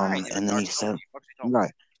 And then he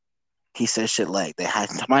said shit like they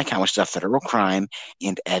hacked into my account, which is a federal crime,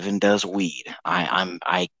 and Evan does weed. I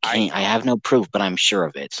have no proof, but I'm sure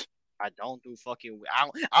of it. I don't do fucking. I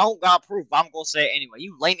don't got proof. I'm gonna say it anyway.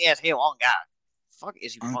 You lame ass hell on God. Fuck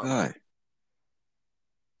is you? Oh God.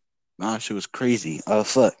 Nah, shit was crazy.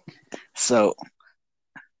 Fuck. So,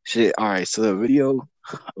 shit. All right. So the video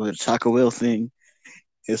with the Taco Bell thing.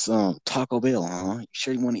 It's Taco Bell, huh? You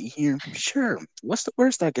sure you want to eat here? Sure. What's the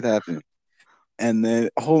worst that could happen? And then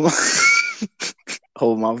hold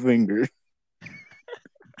my finger.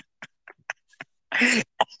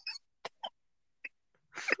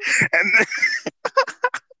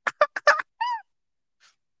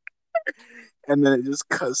 and then it just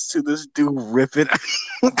cuts to this dude ripping.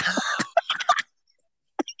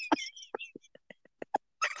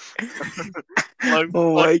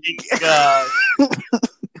 Oh my God.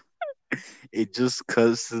 It just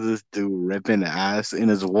cuts to this dude ripping ass in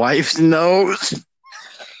his wife's nose.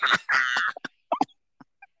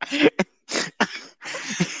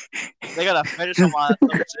 They gotta finish him on some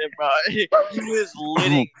shit, bro. He was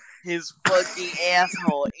litting his fucking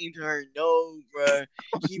asshole into her nose, bro.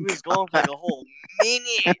 He was going for like a whole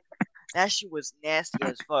minute. That shit was nasty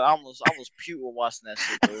as fuck. I almost puked while watching that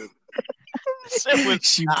shit, dude.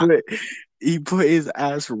 He put his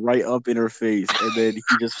ass right up in her face, and then he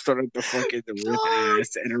just started to fucking rip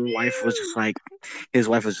ass, and his wife was just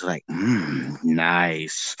like,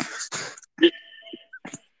 nice.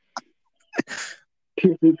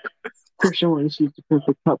 Christian wants to use the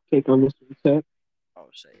perfect cupcake on this set. Oh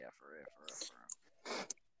shit, yeah, for real.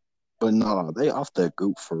 But no, they off the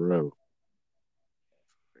goop for real.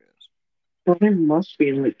 Well, there must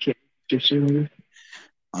be like cake or something.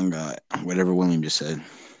 On God, whatever William just said.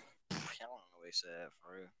 I don't know what he said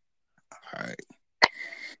for real. All right.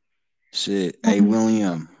 Shit. Hey,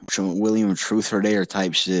 William, truth or dare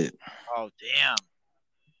type shit. Oh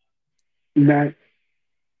damn. That.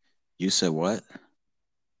 You said what?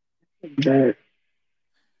 That.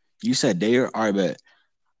 You said dare. All right, bet.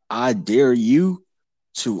 I dare you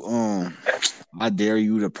to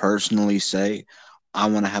personally say I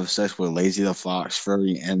want to have sex with Lazy the Fox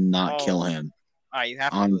Furry and not kill him. All right, you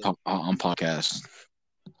have on podcast.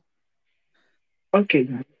 Okay,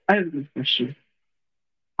 guys, I have a good question.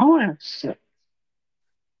 I want to have sex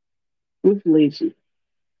with Lazy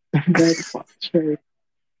the Fox Furry.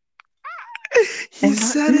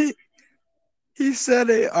 He said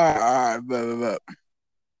it. All right. But.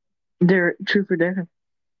 They're true for dare.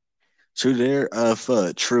 True dare.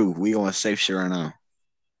 True. We on safe shit right now.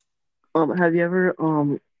 Have you ever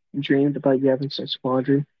dreamed about you having sex with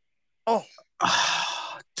Audrey? Oh,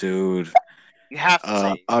 dude. You have to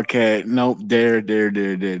say. Okay. Nope. Dare.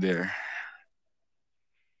 Okay.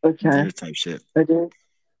 Dare type shit. I dare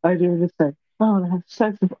to say, I want to have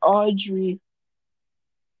sex with Audrey.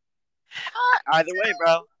 Either way,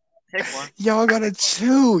 bro. Pick one. Y'all gotta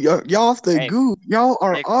chew. Y'all off the goop. Y'all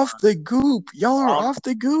are off the goop. Y'all are off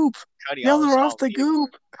the goop. Y'all are off the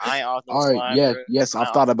goop. I ain't off no All right, slime, yes, bro. yes, I I've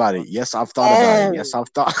ain't thought off about no it. Yes, I've thought about it. Yes, Oh, I've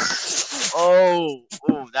thought.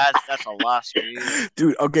 that's a lot, sweet.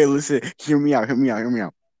 Dude, okay, listen. Hear me out. Hear me out. Hear me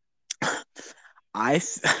out.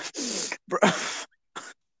 Bro,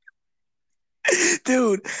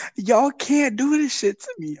 dude, y'all can't do this shit to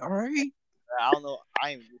me. All right. I don't know.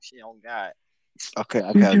 I ain't do shit on God. Okay,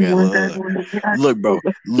 okay, Did you okay. want that Look, one to be look, bro.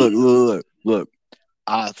 actual? Look.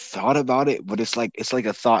 I thought about it, but it's like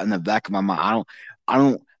a thought in the back of my mind. I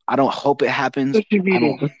don't hope it happens. What you I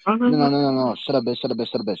mean? don't. No. Shut up, bitch. Shut up, bitch.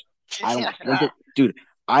 Shut up, bitch. I don't think it, dude.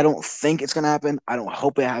 I don't think it's gonna happen. I don't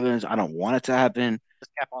hope it happens. I don't want it to happen.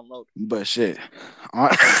 Just cap on load. But shit,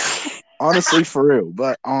 hon- honestly, for real.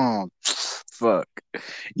 But fuck.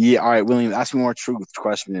 Yeah. All right, William. Ask me more truth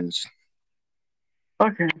questions.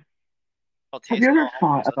 Okay. I'll Have taste you ever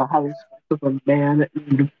all thought about having sex with a man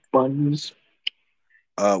named Buns?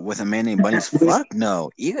 With a man named Bunny's fuck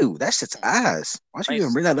no. Ew, that shit's ass. Why'd you even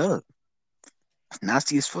nice. bring that up?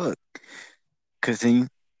 Nasty as fuck. Continue.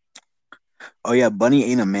 Oh yeah, Bunny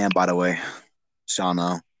ain't a man, by the way. Y'all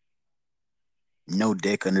know. No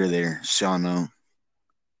dick under there. Y'all know.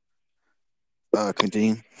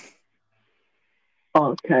 Continue.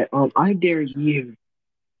 Okay. I dare you.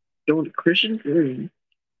 Don't Christian Green.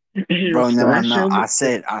 Bro, Smash no. him.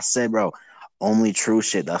 I said, bro, only true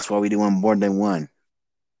shit. That's why we doing more than one.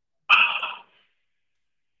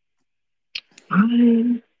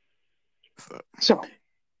 I'm so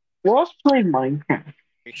we're also playing Minecraft. Are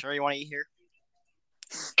you sure you want to eat here?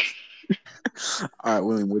 All right,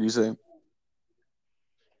 William, what do you say?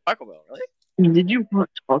 Taco Bell, really? Did you want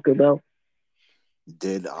Taco Bell?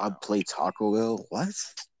 Did I play Taco Bell? What?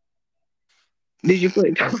 Did you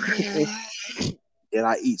play Taco Bell? Did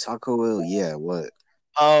I eat Taco Bell? Yeah, what?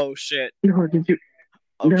 Oh shit. No, did you?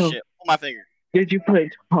 Oh No. shit. Pull my finger. Did you play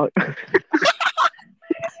Taco?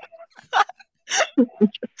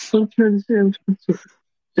 I'm trying to say.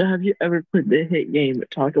 So have you ever played the hit game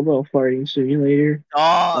Taco Bell Farting Simulator,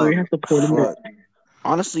 where you Dog. have to pour them Fuck.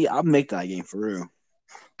 Honestly, I'll make that game for real.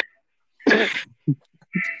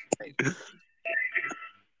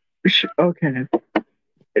 Okay.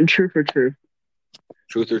 And truth or truth?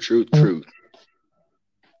 Truth or truth? Truth.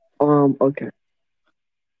 Okay.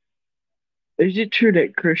 Is it true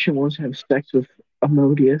that Christian wants to have sex with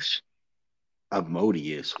Amodius?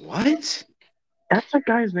 Amodius. What? That's the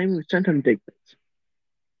guy's name who sent him dick pics.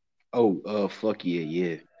 Oh, fuck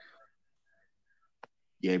yeah.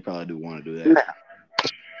 Yeah, you probably do want to do that.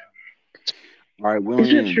 All right, Is it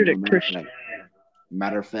William. true that Christian?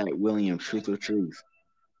 Matter of fact, William, truth or truth?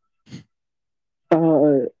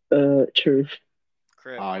 Truth.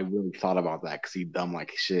 Crip. I really thought about that because he dumb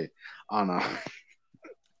like shit. I don't know.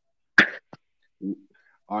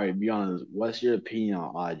 All right, be honest. What's your opinion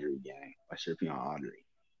on Audrey, gang? What's your opinion on Audrey?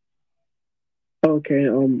 Okay.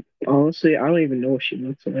 Honestly, I don't even know what she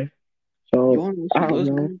looks like. So You want to know what I she don't looks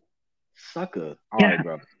know. like? Sucker. All Yeah. right,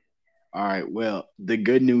 bro. All right. Well, the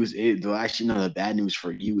good news is, well, actually, no. The bad news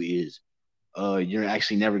for you is, you're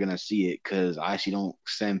actually never gonna see it because I actually don't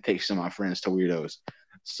send pics to my friends to weirdos.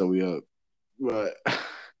 So we up, but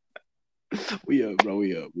we up, bro.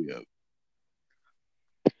 We up.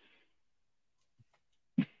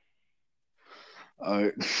 All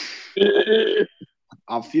right.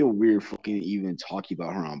 I feel weird fucking even talking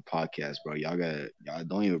about her on podcast, bro. Y'all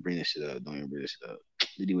don't even bring this shit up. Don't even bring this shit up.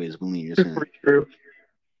 Anyways, William, you're saying True.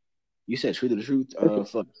 you said truth or the truth?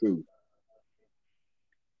 Fuck truth.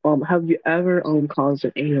 Have you ever caused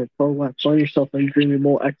an anal prolapse on yourself and dreaming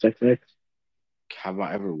more XXX? Have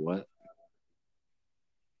I ever what?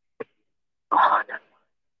 Oh,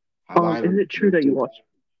 Have I ever is it true that you jerked it? watched?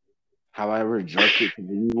 Have I ever jerked it to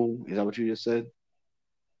the evil? Is that what you just said?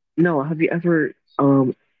 No, have you ever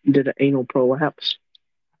did an anal prolapse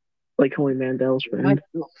like Holy Mandel's What friend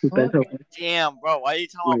the who bent fuck? over? Damn, bro. Why are you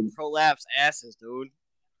talking When about prolapse asses, dude?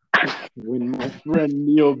 when my friend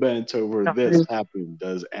Neil bent over, No, this happened.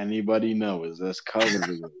 Does anybody know? Is this cousin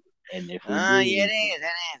related? And if we Yeah, do, it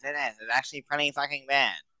is. It's actually pretty fucking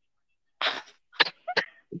bad.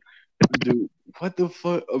 dude, what the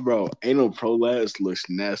fuck, bro? Anal prolapse looks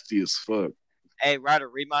nasty as fuck. Hey, Ryder,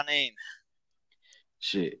 read my name.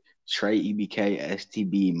 Shit. Trey EBK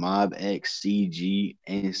STB Mob X CG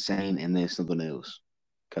Insane and then something else.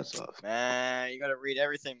 Cuts off. Man, you gotta read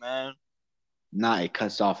everything, man. Nah, it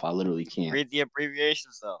cuts off. I literally can't. Read the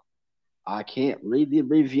abbreviations, though. I can't read the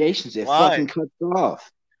abbreviations. It Why? fucking cuts off.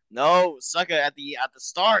 No, sucker at the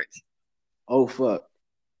start. Oh fuck.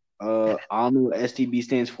 I don't know what STB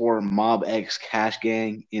stands for. Mob X Cash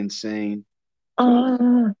Gang Insane.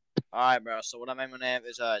 Uh, Alright, bro. So what I'm aiming at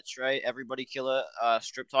is Trey, Everybody Killer,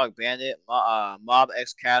 Strip Talk Bandit, Mob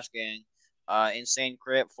X Cash Gang, Insane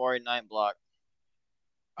Crip, 49 block.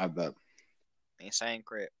 I bet. Insane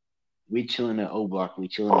Crip. We chilling at O Block. We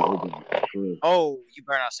chilling at O Block. Oh, you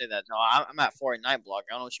better not say that. No, I'm at 49 block.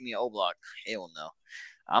 I don't know what you mean O block. Hell no.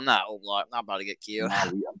 I'm not O block. I'm not about to get killed.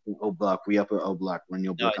 Nah, we up in O Block. We up at O Block. Run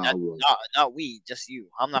your block on O Block. Not we, just you.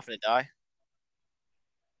 I'm not gonna die.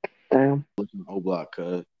 Damn. Listen, O Block,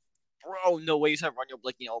 cuz. Bro, no way you said run your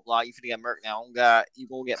blicky O block. You finna get murked now. Oh God, you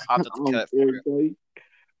gonna get popped at the cut.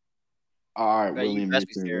 All right, William. You best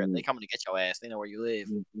be scared. They coming to get your ass. They know where you live.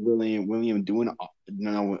 William, doing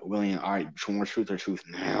no, William. All right, more truth or truth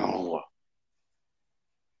now.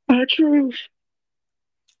 Truth.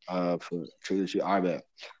 For truth or truth. I bet.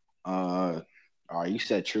 All right, you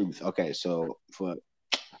said truth. Okay, so for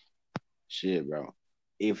shit, bro.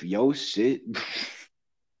 If your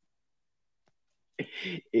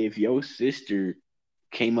sister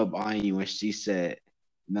came up on you and she said,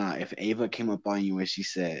 nah, if Ava came up on you and she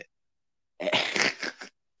said,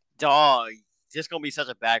 dog, this gonna be such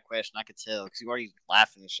a bad question. I could tell because you already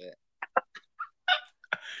laughing and shit.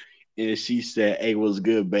 And she said, "Hey, what's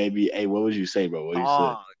good, baby? Hey, what would you say, bro? What would you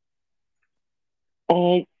say?"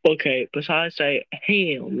 Okay. Besides say,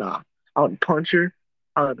 hell nah, I would punch her.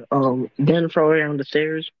 I would then throw her down the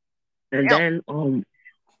stairs, and then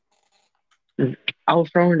I would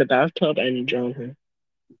throw her in the bathtub and drown her.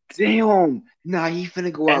 Damn! Nah, he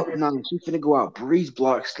finna go out. Nah, she finna go out breeze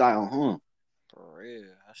block style, huh? For real,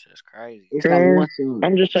 that shit's crazy. It's that one song.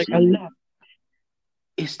 I'm just like, I love.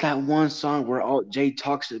 It's that one song where Alt J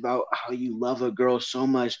talks about how you love a girl so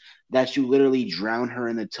much that you literally drown her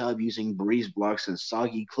in the tub using breeze blocks and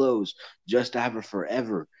soggy clothes just to have her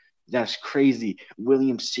forever. That's crazy.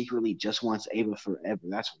 William secretly just wants Ava forever.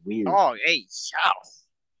 That's weird. Oh, hey,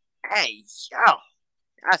 yo.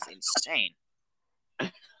 That's insane.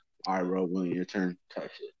 All right, bro. William, your turn.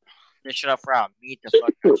 Touch it. Just shut up, Rob. Meet the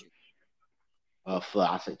fuck out you. Fuck,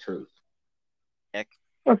 I say truth. Heck.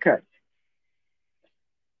 Okay.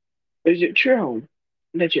 Is it true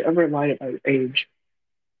that you ever lied about your age?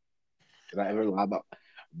 Did I ever lie about,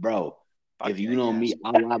 bro? If you know me, I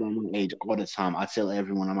lie about my age all the time. I tell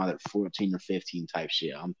everyone I'm either 14 or 15 type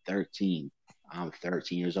shit. I'm 13. I'm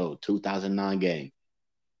 13 years old. 2009 game.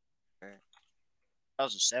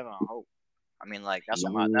 2007, I hope. I mean, like that's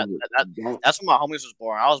when that's when my homies was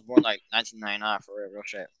born. I was born like 1999 for real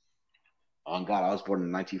shit. Oh God, I was born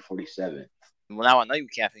in 1947. Well, now I know you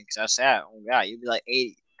capping because that's sad. Oh God, you'd be like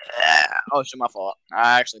 80. Oh, shit, my fault.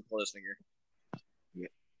 I actually pulled his finger. Yeah.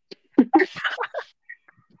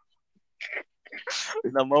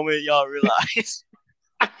 The moment y'all realize,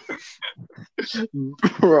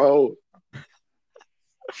 bro.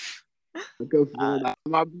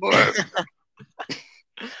 My boy.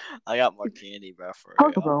 I got more candy, bro. For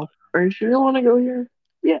real. Bro, are you sure you want to go here?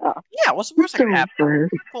 Yeah. Yeah. What's the worst that can happen?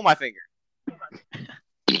 Pull my finger.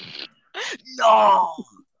 No.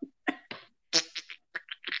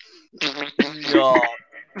 No.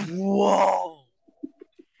 Whoa.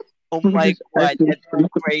 Oh my God. That's so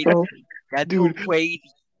crazy. That dude crazy.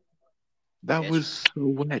 That was so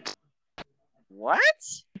wet. What?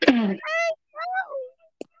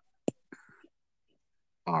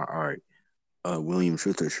 All right. William,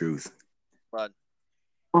 truth or truth? What?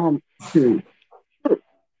 Truth.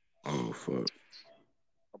 Oh, fuck.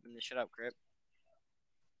 Open this shit up, Crip.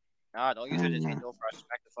 Nah, don't use it as a door for us to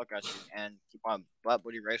smack the fuck out you and keep on butt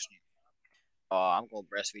booty racing you. Oh, I'm gonna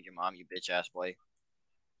breastfeed your mom, you bitch ass boy.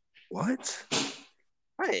 What?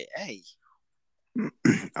 Hey.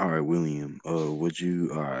 All right, William. Would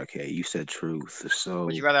you? Okay, you said truth. So,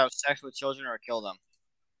 would you rather have sex with children or kill them?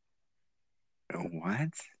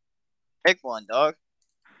 What? Pick one, dog.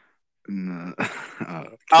 No.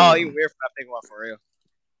 Oh, you weird for pick one for real.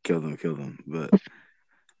 Kill them. But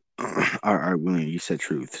all right, William. You said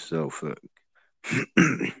truth. So, fuck.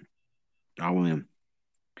 William.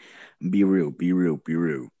 Be real.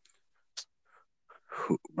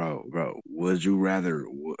 Bro, would you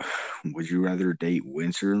rather date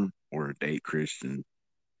Winter or date Christian?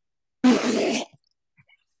 Okay,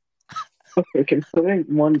 considering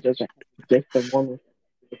one doesn't dick the one.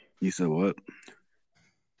 You said what?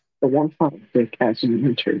 The one time dick has in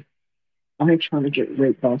Winter. I ain't trying to get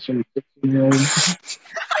raped by some 16-year-old.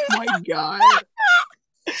 Oh my God.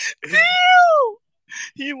 Damn!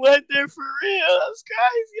 He went there for real. That's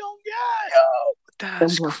crazy, young guy. Yo,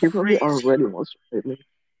 that's crazy. Already wants to hit me.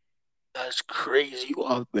 That's crazy. You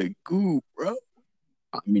off the goop, bro.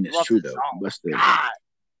 I mean, it's true though. But still.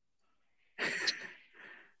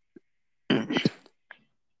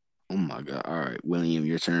 Oh my God. All right, William,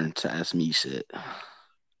 your turn to ask me shit.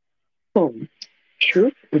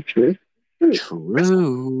 Truth or truth?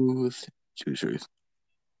 Truth. Truth.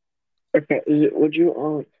 Okay, would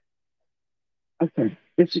you okay,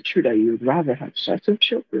 is it true that you would rather have sex with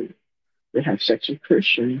children than have sex with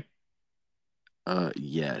Christian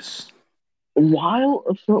Yes. while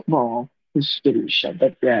a football is getting shoved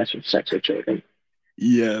up your ass with sex with children?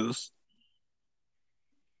 Yes.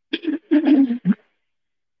 Dude,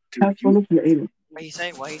 Have fun with your anal. What he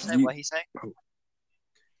say? What he say? you, What he say? bro,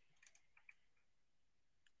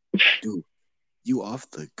 dude, you off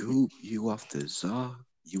the goop, you off the za,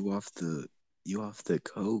 you off the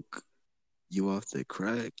coke, you off the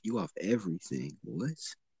crack, you off everything. What?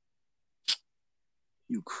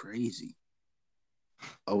 You crazy.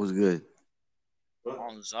 I was good.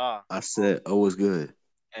 On Zaw. I said I was good.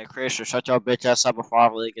 Hey, Christian, shut your bitch ass up before I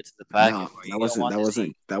really get to the packet, No, bro. You don't want this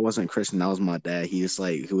heat. that wasn't Christian. That was my dad. He was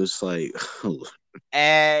like,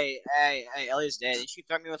 Hey, Ellie's dead. Did she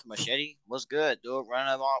threaten me with a machete? What's good, dude?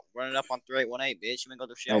 Running up on 3818, bitch. You ain't go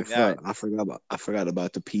through shit oh on God. fuck, I forgot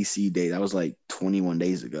about the PC day. That was like 21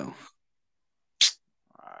 days ago.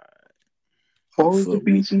 Alright. Oh What was the fuck,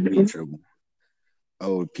 BC we in doing? trouble.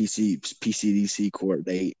 Oh, PCDC court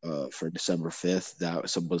date for December 5th. That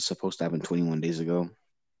was supposed to happen 21 days ago.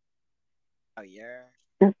 Oh, yeah.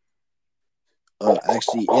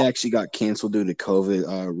 Actually, it actually got canceled due to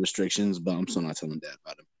COVID restrictions, but I'm still not telling Dad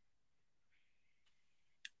about it.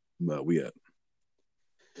 But we up.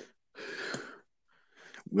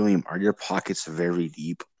 William, are your pockets very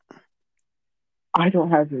deep? I don't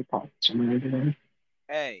have any pockets on my regular.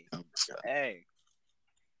 Hey, Oh, God. hey.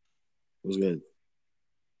 It was good.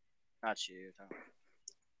 Not you.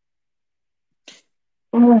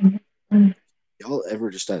 Y'all ever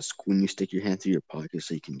just ask when you stick your hand through your pocket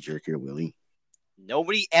so you can jerk your willy?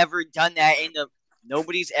 Nobody's ever done that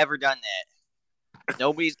Nobody's ever done that.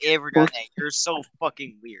 Nobody's ever done that. You're so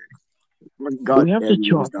fucking weird. God, We have to everyone's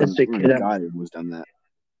drop this done. kid out. God, everyone's done that.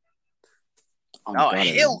 Oh, God, hell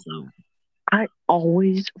everyone's done that. I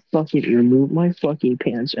always fucking remove my fucking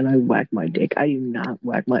pants and I whack my dick. I do not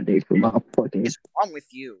whack my dick for my fucking What's wrong with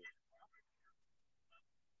you?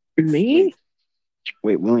 me.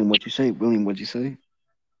 Wait, William, what'd you say? William, what'd you say?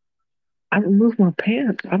 I remove my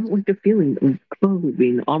pants. I don't like the feeling of clothes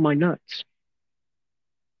being on my nuts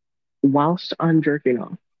whilst I'm jerking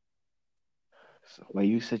off. So, wait,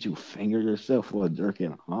 you said you finger yourself while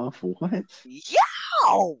jerking off? What?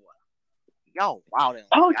 Yo! Yo, wow. Then.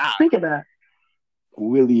 Oh, God. think of that.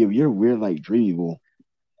 William, you're weird like Dreamable.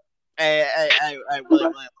 Hey,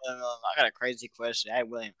 William, I got a crazy question. Hey,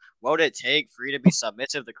 William, what would it take for you to be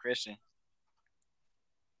submissive to Christian?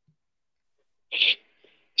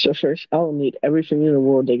 So first, I will need everything in the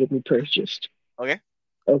world they get me purchased. Okay.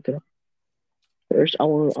 Okay. First, I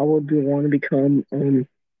would want to become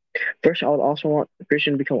First, I would also want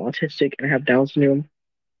Christian to become autistic and have Down syndrome.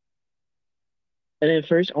 And then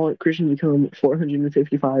first, I want Christian to become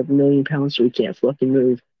 455 million pounds so he can't fucking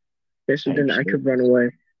move. So then I could run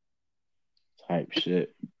away. Type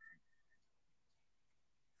shit.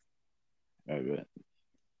 Okay.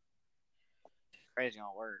 Crazy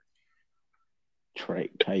on word.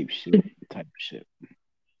 Type shit. Type shit.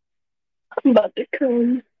 I'm about to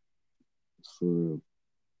come. So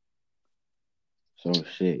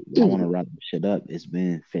shit. Y'all want to wrap this shit up? It's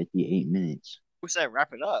been 58 minutes. Who said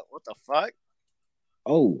wrap it up? What the fuck?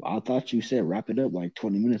 Oh, I thought you said wrap it up like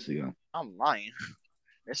 20 minutes ago. I'm lying.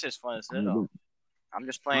 This is fun as I hell. do. I'm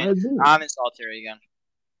just I playing. do. I'm in solitary again.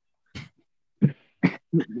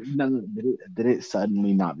 No, did it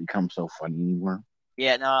suddenly not become so funny anymore?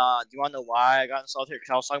 Yeah, no. Do you want to know why I got in solitary? Because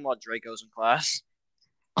I was talking about Dracos in class.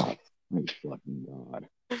 Oh my fucking god.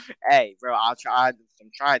 Hey, bro, I'm trying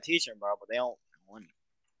to teach them, bro, but they don't want me.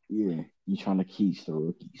 Yeah, you trying to teach the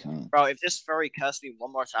rookies, huh? Bro, if this furry cussed me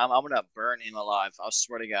one more time, I'm gonna burn him alive. I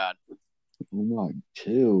swear to God. Oh my,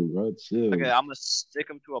 chill, bro, chill. Okay, I'm gonna stick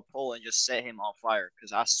him to a pole and just set him on fire.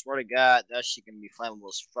 Cause I swear to God, that shit can be flammable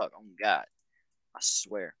as fuck. Oh God, I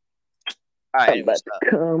swear. All right, I'm anyways, about to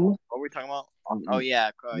come. what were we talking about? Oh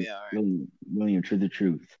yeah, all right. William, truth the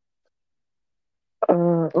truth.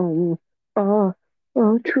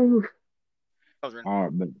 Truth. Children, All right,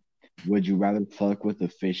 but would you rather fuck with the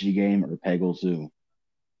fishy game or Peggle Zoo?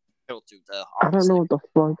 Peggle 2, I don't know what the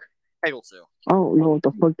fuck. Peggle 2. I don't know what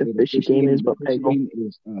the fuck the fishy game is, but The fishy Peggle. game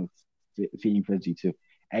is Feeding Frenzy too.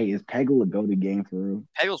 Hey, is Peggle a go-to game for real?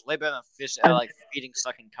 Peggle's way better than fish. Like feeding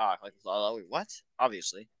sucking cock. Like what?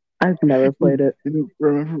 Obviously. I've never played it.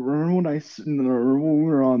 Remember when we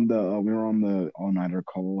were on the all-nighter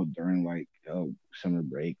call during like summer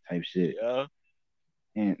break type shit, Yeah.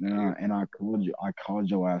 and I called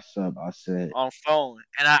your ass up. I said On phone,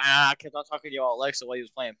 and I kept on talking to your Alexa while he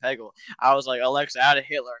was playing Peggle. I was like, Alexa, add a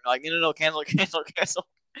Hitler. And like, no, cancel.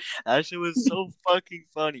 That shit was so fucking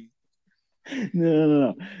funny.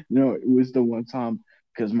 No. It was the one time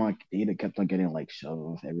because my data kept on getting like shut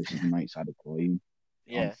off every single night, so I had to call you on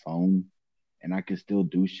Yeah. phone, and I could still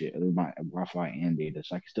do shit. It was my Wi-Fi and data,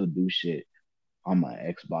 so I could still do shit on my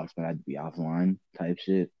Xbox, but I had to be offline type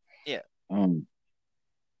shit. Yeah. Um.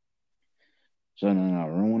 So no.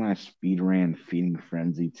 Remember when I speed ran Feeding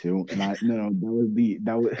Frenzy too? And I no,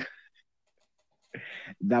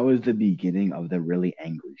 that was the beginning of the really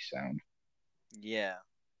angry sound. Yeah.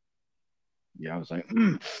 Yeah, I was like, First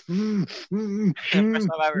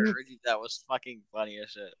time I ever heard you, that was fucking funny as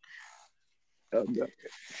shit. oh, no.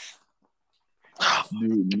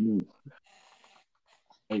 Dude, no.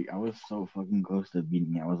 Like I was so fucking close to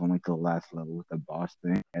beating it. I was on like the last level with the boss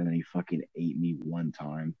thing, and then he fucking ate me one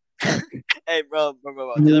time. Hey, bro. Do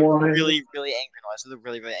the Why? really, really angry noise. Do the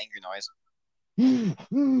really, really angry noise.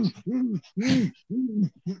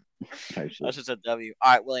 Type shit. That's just a W.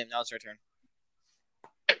 All right, William. Now it's your turn.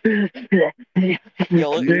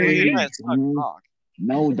 Yo, look, you guys talk.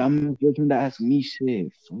 No, dumb, your turn to ask me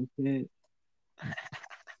shit. Fuck it.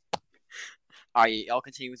 All right, y'all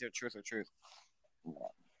continue with your truth or truth.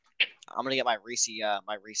 I'm gonna get my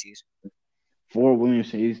Reese's. For William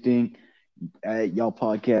Hastings at y'all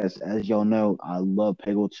podcast, as y'all know, I love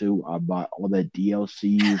Peggle 2. I bought all the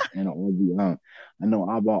DLCs and all the I know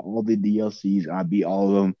I bought all the DLCs. I beat all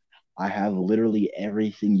of them. I have literally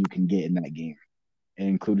everything you can get in that game,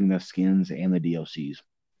 including the skins and the DLCs.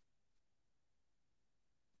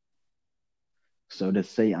 So to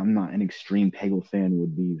say I'm not an extreme Peggle fan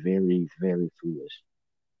would be very, very foolish.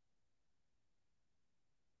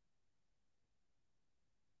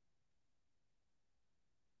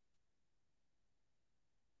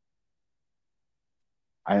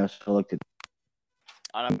 I also looked at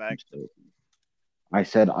I'm back. I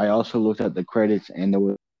said I also looked at the credits and there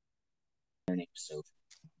was her name Sophie.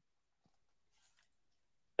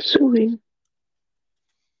 Suing.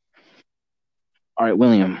 All right,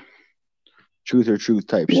 William. Truth or truth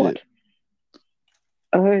type What?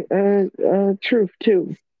 shit. Truth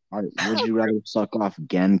too. All right, would you rather suck off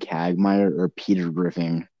Gen Quagmire or Peter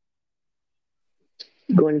Griffin?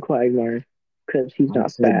 Glenn Quagmire, because he's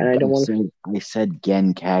not fat, and I don't want to. I said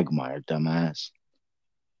Gen Quagmire, dumbass.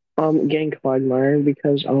 Getting Quagmire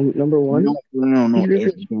because number one, No. Peter It's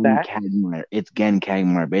Griffin's Gen fat. Quagmire. It's Gen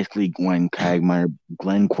Quagmire. Basically, Glenn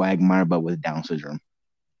Quagmire, but with Down syndrome.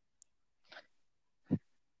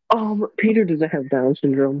 Peter doesn't have Down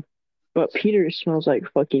syndrome, but Peter smells like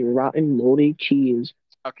fucking rotten, moldy cheese.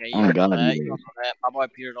 Okay, Oh you my don't know God, that. he You don't is. know that. My boy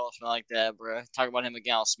Peter don't smell like that, bro. Talk about him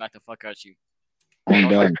again, I'll smack the fuck out you. Oh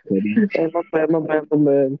my God, My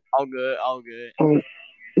bad. All good, all good.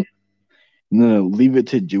 No, leave it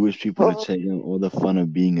to Jewish people to take all the fun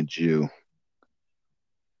of being a Jew.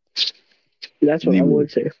 That's what I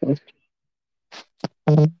would say.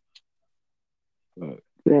 Man,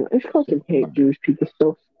 I fucking hate Jewish people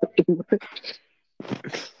so fucking much.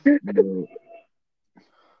 Bro.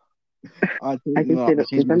 I can say that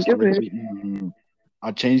since I'm Jewish.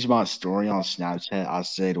 I changed my story on Snapchat. I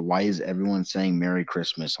said, "Why is everyone saying Merry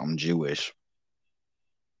Christmas? I'm Jewish."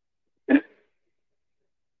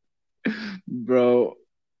 Bro,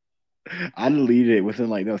 I deleted it within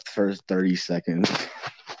like the first 30 seconds.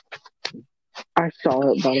 I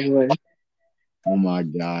saw it, by the way. Oh my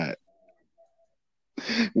God.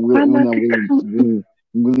 William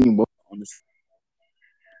on this.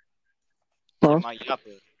 Huh? My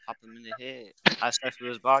yapper. Pop him in the head. I sex with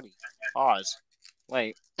his body. Pause.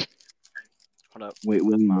 Wait. Hold up. Wait,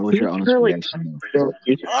 William, what was your honest reaction?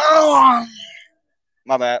 Oh!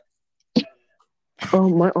 My bad.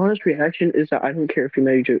 My honest reaction is that I don't care if you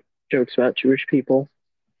make jokes about Jewish people.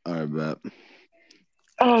 All right, bet.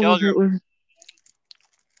 Children.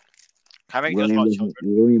 Can I make jokes about children?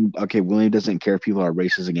 William doesn't care if people are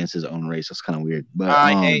racist against his own race. That's kind of weird. But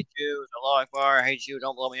I hate Jews. Allah Akbar. I hate you.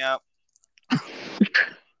 Don't blow me up.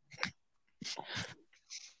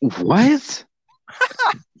 What?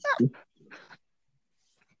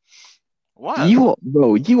 What?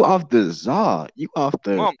 You off the Zaw. You off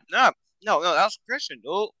the. No, that was Christian,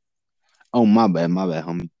 dude. Oh, my bad,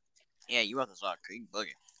 homie. Yeah, you off the Zaw. Cream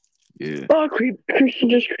boogie. Yeah. Oh, Christian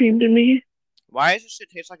just creamed in me. Why does this shit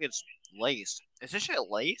taste like it's laced? Is this shit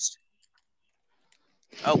laced?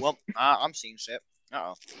 Oh, well, I'm seeing shit.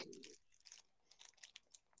 Uh-oh.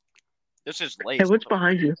 This is laced. Hey, what's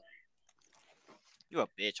behind you? You a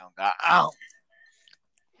bitch on God. Ow.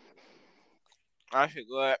 I should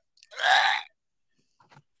go.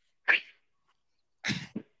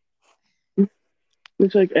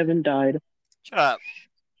 Looks like Evan died. Shut up.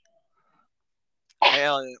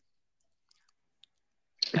 Hell yeah.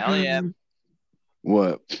 Hell yeah.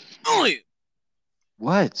 What? Only.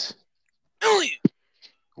 What? Elliot.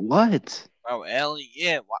 What? Oh, Elliot.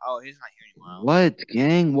 Yeah. Oh, he's not here anymore. What,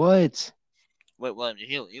 gang? What? Wait, William, did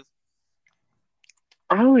he leave?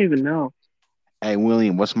 I don't even know. Hey,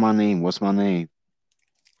 William, what's my name? What's my name?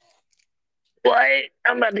 What?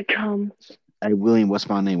 I'm about to come. Hey, William, what's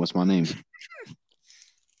my name? What's my name?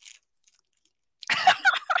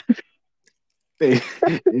 Hey,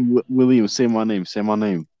 William, say my name. Say my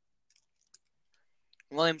name.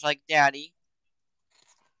 William's like, Daddy.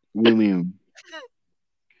 William.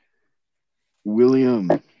 William.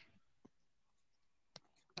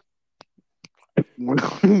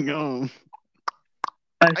 William.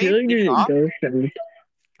 I Are feel you like leaving there's a off? ghost trying.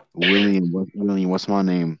 William, what's my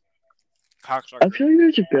name? I Cocksucker. feel like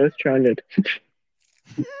there's a ghost trying to.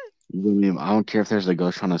 William, I don't care if there's a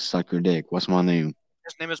ghost trying to suck your dick. What's my name?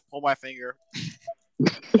 His name is Pull My Finger.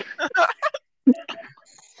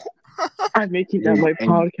 I'm making that my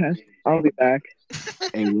podcast. I'll be back.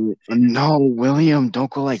 Hey, no, William, don't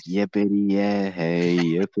go like yippity yeah, hey,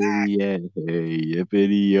 yippity yeah, hey,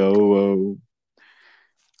 yippity yo, oh.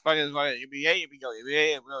 Fuck it, yippee yo, yippee yo.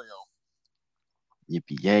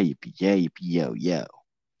 Yippee yeah, yippee yeah, yippee yo, yo.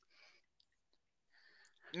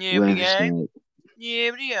 Yippee William's just like,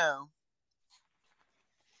 yippee yo.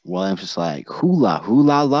 William's just like, hula,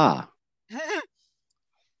 hula la.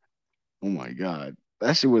 Oh my god.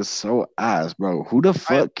 That shit was so ass, bro. Who the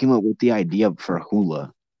fuck came up with the idea for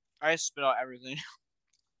hula? I spit out everything.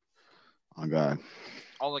 Oh god.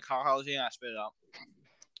 All the cockroaches, I spit it out.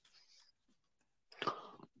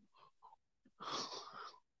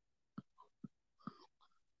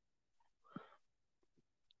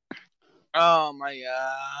 Oh my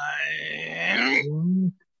god.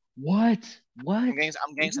 What? I'm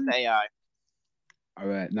getting some AI. All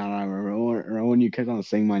right. No, remember when you kept on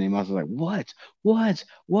saying my name, I was like, what? What?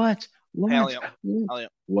 What? What? Elliot. What?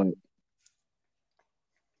 Elliot. What?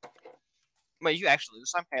 Wait, you actually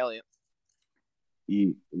lose. I'm Elliot.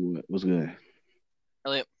 What's good?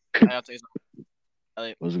 Elliot. I gotta tell you something.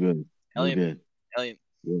 Elliot. What's good? Elliot. What's good? Elliot.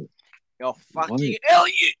 What? Yo, fuck What? you,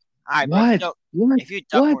 Elliot. Alright, but What? if you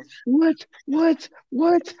duck more, What?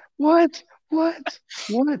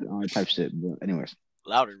 Oh, type shit. But anyways.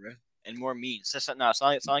 louder, bro, and more mean. No, it's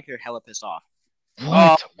not like you're hella pissed off.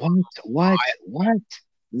 What?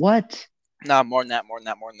 No, more than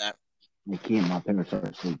that. I can't. My parents are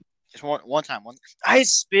asleep. Just one time. I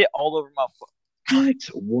spit all over my foot. What?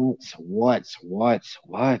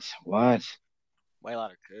 Way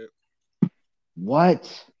louder, kid.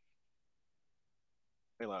 What?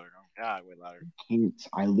 Way louder. Oh God, way louder. Can't.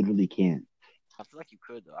 I literally can't. I feel like you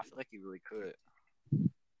could though. I feel like you really could.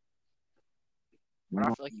 What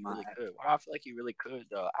I feel like you really could. What I feel like you really could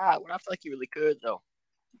though. What I feel like you really could though.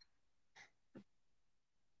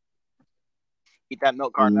 Eat that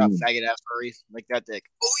milk carton up, faggot ass furries. Make that dick.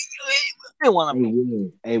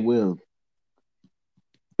 Hey, Will.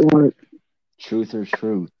 What? Truth or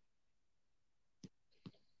truth?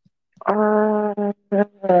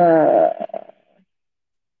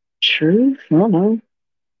 Truth? I don't know.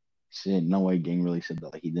 Shit, no way. Gang really said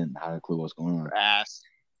that. Like, he didn't have a clue what's going on. Ass.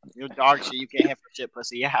 You dog shit. You can't have for shit,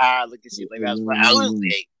 pussy. Yeah, look at you like that's what I was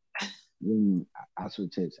saying. Ass for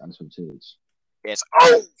tits. Yes.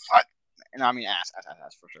 Oh fuck. No, I mean ass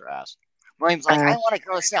for sure. Ass. William's like, I want a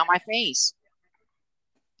girl to sit on my face.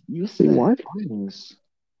 You said what? Yes.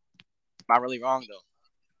 Am I really wrong though?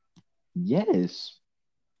 Yes.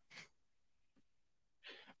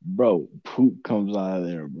 Bro, poop comes out of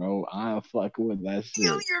there, bro. I'm fucking with that shit.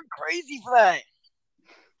 You're crazy for that.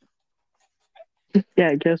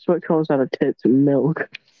 Yeah, guess what comes out of tits? Milk.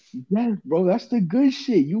 Yes, bro, that's the good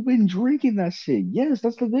shit. You've been drinking that shit. Yes,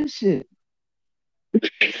 that's the good shit.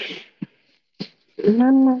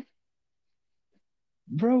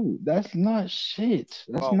 Bro, that's not shit.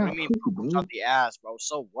 That's bro, not what do you mean poop, comes bro. out the ass, bro?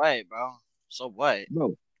 So what, bro? So what?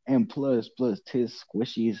 Bro, and plus, tits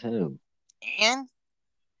squishy as hell.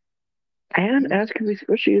 And ass can be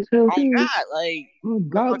squishy as hell too. Oh God, like oh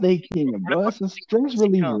God, they can, bro. It's a stress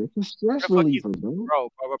reliever. It's a stress reliever, bro. Bro.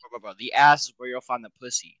 The ass is where you'll find the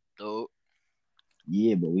pussy, dude.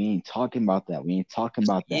 Yeah, but we ain't talking about that.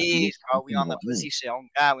 Yes, bro, we on the pussy shit. Oh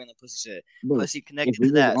God, we on the pussy shit. Bro, pussy connected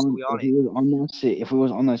to that, so we on it. If we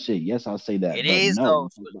was on that shit, yes, I'll say that. It is though.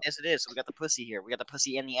 Yes, it is. So we got the pussy here. We got the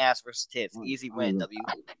pussy and the ass versus tits. Easy win, W.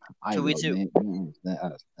 2v2.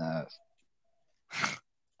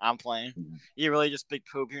 I'm playing. You really just big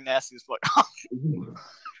poop. You're nasty as fuck.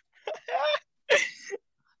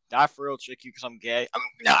 Die for real, trick you because I'm gay.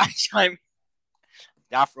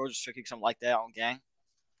 Die for real, just trick you because I'm like that on gang.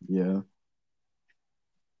 Yeah.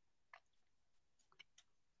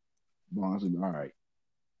 All right.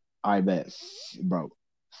 I bet, bro.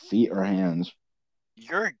 Feet or hands?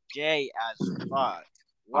 You're gay as fuck. I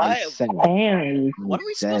What? said. And What are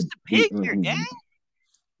we supposed to feet pick or here, gang? hands.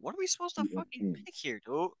 What are we supposed to fucking pick here,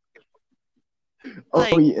 dude? Oh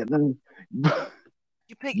Like, yeah,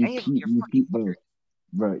 you pick you any of them, peep, you're you fucking peep the, weird.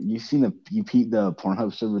 bro. You peep the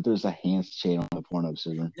Pornhub server. There's a hands chain on the Pornhub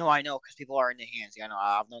server. No, I know, because people are in the hands. Yeah, I know.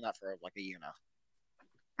 I've known that for like a year now.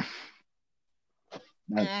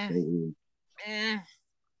 That's so weird.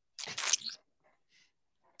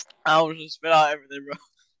 I was just spit out everything, bro.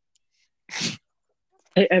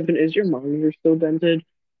 hey, Evan, is your monitor still dented?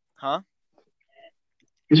 Huh?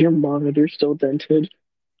 Is your monitor still dented?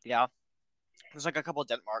 Yeah. There's like a couple of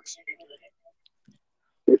dent marks.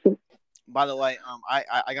 By the way,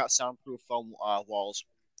 I got soundproof foam walls.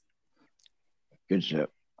 Good shit.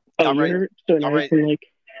 Oh, Y'all ready? you're so Y'all nice ready? and like.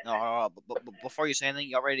 No, but before you say anything,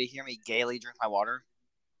 y'all ready to hear me gaily drink my water?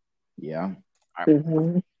 Yeah.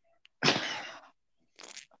 Mhm.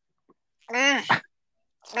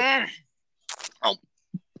 Oh,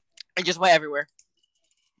 it just went everywhere.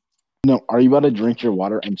 No, are you about to drink your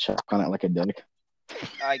water and choke on it like a dick?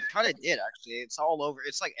 I kind of did actually. It's all over.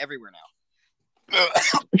 It's like everywhere now.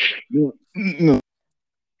 No,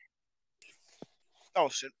 Oh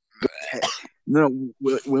shit. no.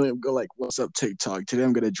 William, go like, "What's up, TikTok? Today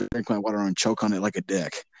I'm gonna drink my water and choke on it like a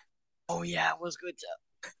dick." Oh yeah, what's good?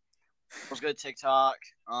 What's good, TikTok?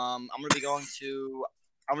 I'm gonna be going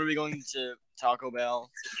to Taco Bell.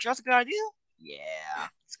 That's a good idea. Yeah,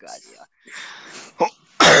 it's a good idea.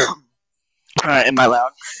 All right, am I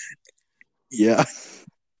loud? Yeah.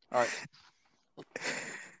 All right.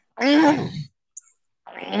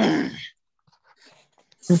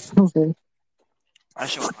 Okay. I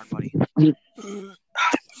show up, buddy.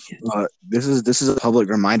 This is a public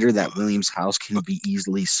reminder that William's house can be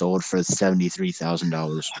easily sold for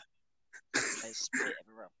 $73,000, I spit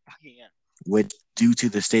everywhere. Fucking yeah. which, due to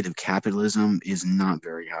the state of capitalism, is not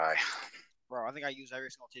very high. Bro, I think I use every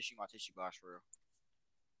single tissue in my tissue box, bro.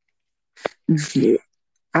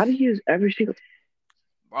 How do you use every single?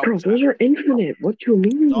 Bro, Bro, those are infinite. What do you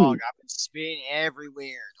mean? dog, I've been spitting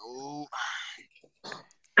everywhere, dude.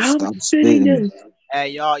 I'm Stop spitting spitting. this. Hey,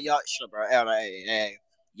 y'all, shut up, bro. Hey,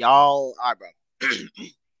 y'all, all right, bro.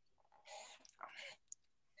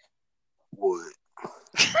 What?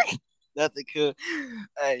 Nothing cool.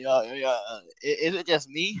 Hey, y'all, is it just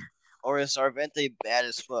me, or is Sarvente bad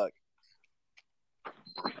as fuck?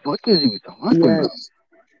 What is you talking Yes. about?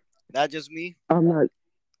 Not just me. I'm not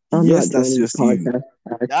Yes, that's joining just the you.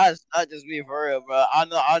 podcast. That's not just me for real, bro. I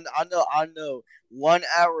know. 1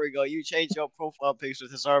 hour ago, you changed your profile picture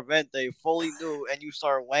to Sarvente, fully new, and you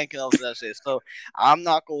start wanking off that shit. So I'm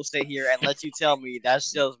not gonna stay here and let you tell me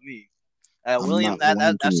that's just me. William, not that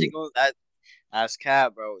wanking shit it. goes that's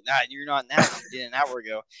cap, bro. Nah, you're not now. You did an hour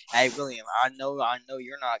ago. Hey, William, I know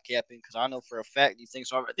you're not capping because I know for a fact you think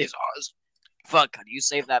Sarvente's ours. Fuck, Cuddy, you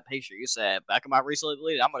saved that picture. You said, back in my recently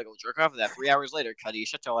deleted, I'm gonna go jerk off of that 3 hours later, Cuddy.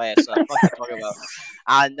 Shut your ass up. Fuck you talking about.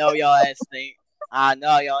 I know y'all ass think. I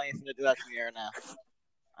know y'all ain't finna do that to me right now.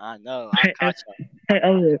 I know. I caught y'all. Hey,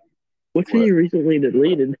 Elliot, what's What? you recently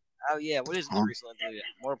deleted? Oh, yeah. What is Huh? recently deleted?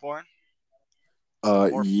 More porn?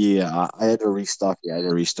 Yeah, I had to restock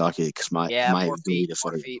it. Because my More feet. deleted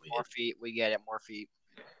More photo feet. deleted. More feet. We get it. More feet.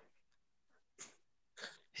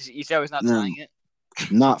 You said I was not No. denying it?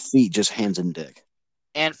 Not feet, just hands and dick.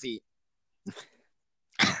 And feet.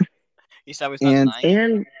 You said I was not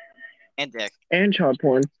denying it? And dick. And child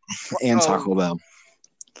porn. And Oh. Taco Bell.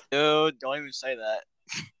 Dude, don't even say that.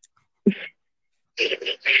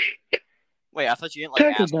 Wait, I thought you didn't like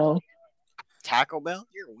Taco asshole. Bell. Taco Bell?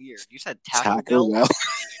 You're weird. You said Taco Bell.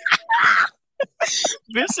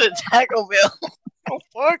 Bitch said Taco Bell. Oh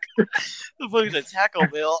fuck! The fuck is a Taco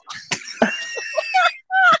Bell?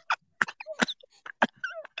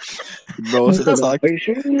 Bro, what's it like? Are you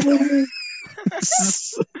sure? Look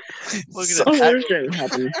at Oh, that. there's that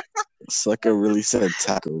happened. Sucker really said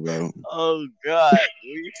Taco Bell. Oh god,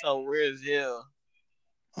 you're so weird as hell.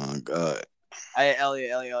 Oh god. Hey,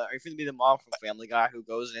 Elliot, are you finna be the mom from Family Guy who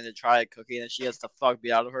goes in to try a cookie and she has the fuck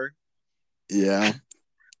beat out of her? Yeah.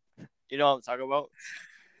 You know what I'm talking about?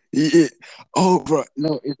 Yeah. Oh, bro.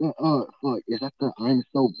 No, is that fuck? Is that the "I'm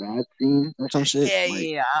so bad" scene or some shit? Yeah, Like,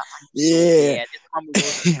 yeah. yeah. This mom who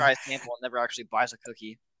goes in to try a sample and never actually buys a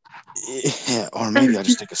cookie. Yeah. Or maybe I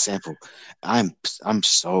just take a sample. I'm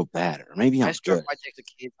so bad, or maybe I'm I struck good. my dick to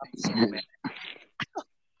kids. I'm so mad.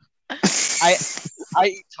 I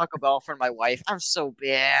eat Taco Bell in front of my wife. I'm so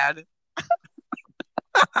bad.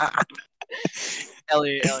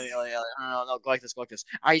 Elliot. No, go like this.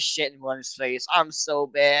 I shit in one's face. I'm so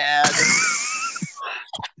bad.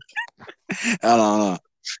 I don't know.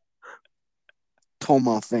 pull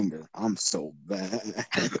my finger. I'm so bad.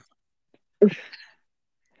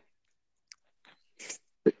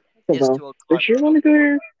 It's About 2 o'clock, if you bro. want to go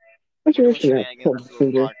there, what's We're your doing restaurant at? shenanigans Pull at my 2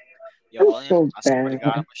 finger. o'clock. Yo, That's William, so I swear to God, I'm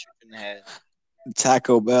bad. gonna shoot you in the head.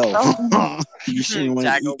 Taco Bell. Oh, You sure want to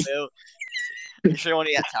Taco eat? Bell. You sure want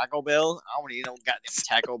to eat at Taco Bell? I don't want to eat no goddamn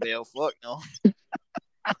Taco Bell. Fuck no.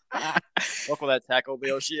 Fuck with that Taco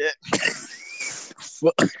Bell shit.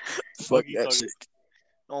 Fuck Fuck you that talking. shit.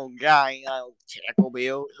 No guy ain't got no Taco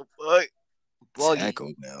Bell. Fuck. Buggy.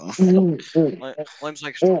 Taco Bell. William's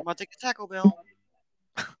like, I'm about to take a Taco Bell.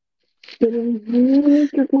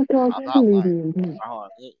 I'm not lying. Hold on. All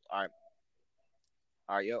right.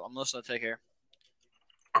 All right, yo, I'm listening. Take care.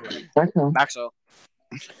 Maxo.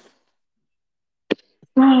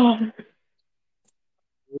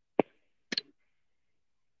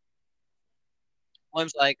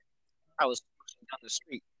 William's like, I was pushing down the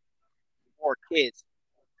street. 4 kids.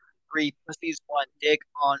 3 pussies, 1 dick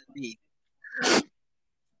on me.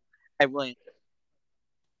 Hey, William.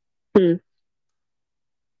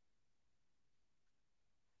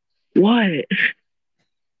 What?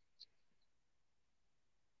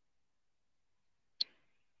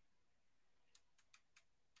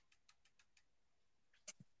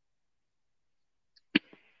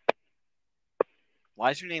 Why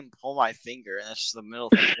is your name Pull My Finger and that's just the middle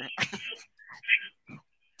finger?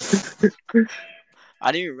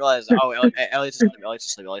 I didn't even realize. Oh, Elliot's asleep. Elliot's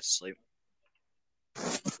asleep. Elliot's asleep.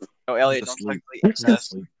 Oh, Elliot, don't talk about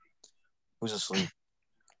incest. Who's asleep?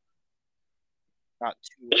 Got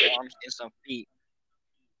 2 arms and some feet.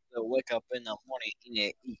 To wake up in the morning and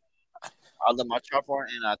eat. I love my chopper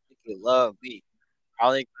and I think you love me.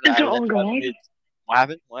 Probably could Is I that let on that God? bitch. What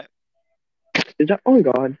happened? What? Is that on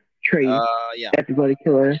God? Trade. Yeah. Everybody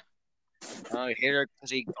killer. Hit her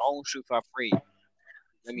because he gon' shoot for free.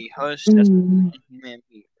 Let me hush. That's human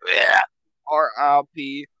me.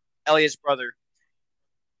 R.I.P. Elliot's brother.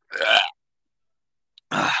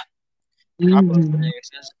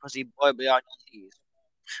 Since pussy boy beyond knees.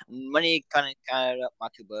 Money kind of up my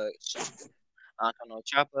 2 bucks. I don't know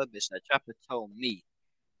chopper, bitch. That chopper told me,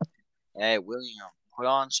 "Hey William, put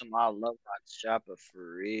on some I love that chopper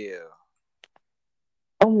for real."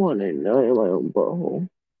 I want to know my own butthole.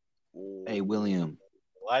 Hey, William.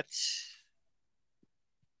 What?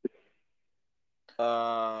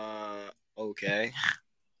 Okay.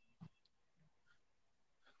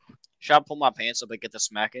 Should I pull my pants up and get the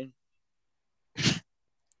smacking?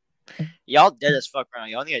 Y'all dead as fuck right now.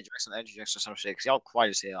 Y'all need to drink some energy drinks or some shit, cause y'all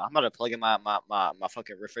quiet as hell. I'm about to plug in my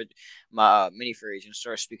fucking mini fridge and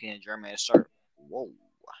start speaking in German and start. Whoa.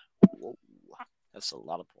 That's a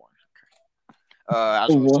lot of porn.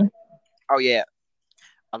 Okay. What? Oh yeah.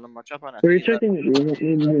 I'm gonna march up on that. Were you checking the room?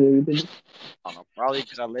 I don't know, probably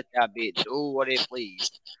because I let that bitch do what it please.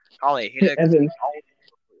 Probably hit it. Evan.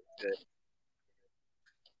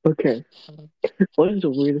 Okay. What is the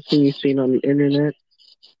weirdest thing you've seen on the internet?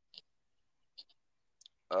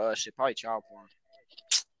 Shit, probably child porn.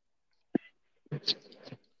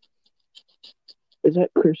 Is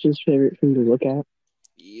that Christian's favorite thing to look at?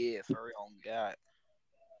 Yeah, for real, God.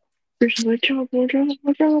 Christian's like, child porn, child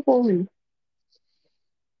porn, child porn.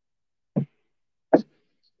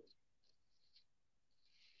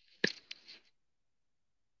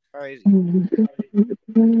 Crazy. I'm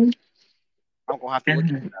gonna have to look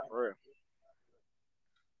at that for real.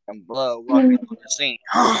 And blood walking on the scene.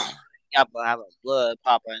 Yappa having blood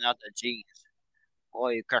popping out the jeans.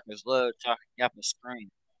 Boy, you crackers love talking Yappa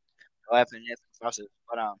scream. Laughing if it crosses,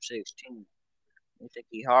 but I'm 16. You think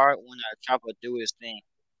he hard when I chopper do his thing.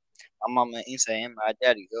 My mama inside and my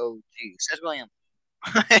daddy go, gee, says William.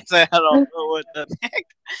 I say I don't know what the heck.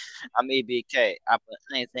 I'm EBK. I put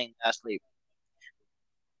anything I sleep.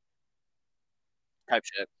 Type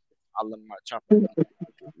shit. I love my chopper.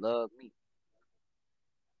 Love me.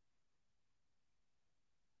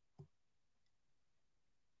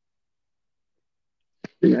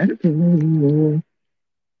 Oh,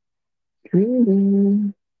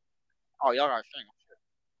 y'all got sing.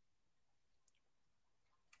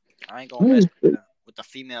 I ain't gonna mess with the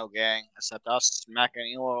female gang except us smacking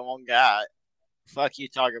you on God. Fuck you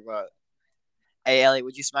talking about. Hey Ellie,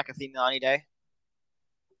 would you smack a female any day?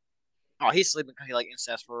 Oh, he's sleeping because he like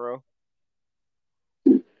incest for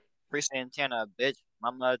real. Pre Santana, bitch.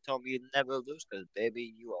 Mama told me you never lose because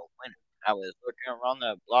baby, you a winner. I was looking around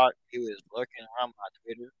the block. He was looking around my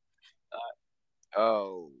Twitter.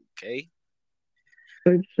 Okay. I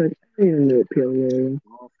just like, I didn't know PLA.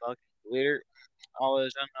 Motherfucking Twitter. I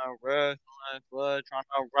was in the rough blood, trying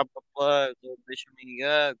to rub the blood, little bitch me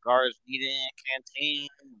up, guards needed in canteen.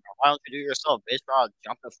 Why don't you do it yourself, bitch? Bro, I'll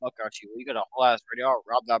jump the fuck out you. You got a whole ass radio, I'll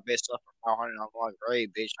rob that bitch stuff for 500. I'm like, great,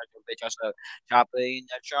 bitch. I can bitch, I said, chop it in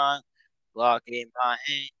the trunk, Glock in my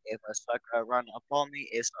hand. If a sucker run up on me,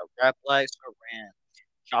 it's a rap like Saran.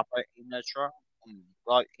 Chop it in the trunk,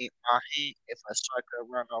 Glock in my hand. If a sucker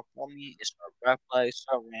run up on me, it's a rap like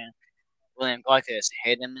Saran. William Glycus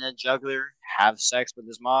hit him in the jugular, have sex with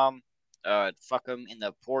his mom, fuck him in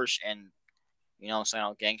the Porsche, and you know what I'm saying,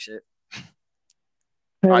 all gang shit.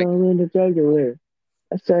 Had him in the jugular.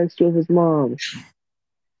 I sex with his mom.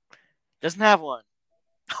 Doesn't have one.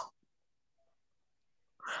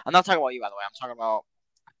 I'm not talking about you, by the way. I'm talking about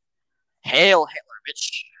Hail Hitler,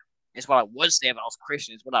 bitch. It's what I would say if I was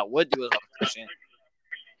Christian. It's what I would do if I was Christian.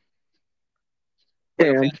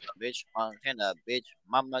 Damn. Bitch, Montana, bitch,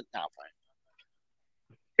 mama, nah, fine.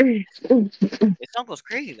 The This song goes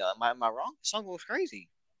crazy though. Am I wrong? The song goes crazy.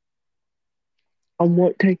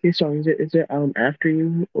 what take your song? Is it After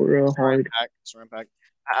You or Hard? Store Impact.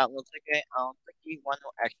 Looks like it. I don't think you want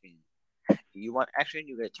no action. You want action,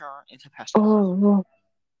 you get turned into pasta. Oh,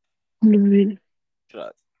 no. Shut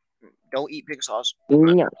up. Don't eat pig sauce.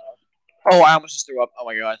 Yeah. Oh, I almost just threw up. Oh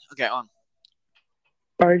my god. Okay, on.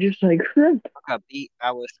 Are just like shrimp. I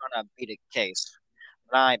was trying to beat a case.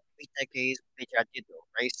 But I beat the case, bitch, I did the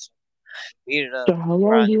race. Beat it up. So how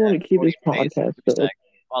long do you want to keep this podcast up?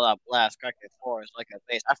 All that blast, crack it for us like a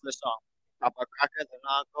bass. After the song, pop a cracker, then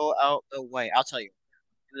I'll go out the way. I'll tell you.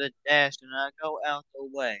 Do the dash, then I'll go out the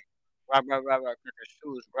way. Rubber, cracker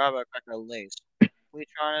shoes, rubber, cracker lace. We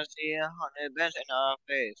trying to see 100 bends in our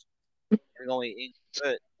face. We're going to eat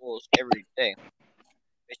good fools every day.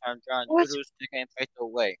 Bitch, I'm trying to do this, they can't face the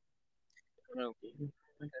way.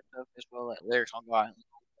 Lyrics on God.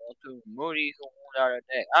 Too moody, who won't out of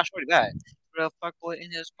day. I swear to God. Put a fuck boy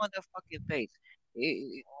in his motherfucking face.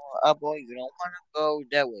 Boy, you don't want to go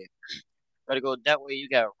that way. Gotta go that way, you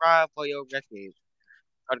got robbed for your records.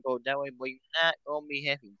 Gotta go that way, boy, you not gonna be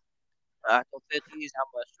happy. I go 50s,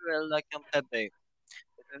 I'm a shooter like I'm Pepe.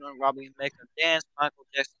 If you're gonna rob me, make a dance, Michael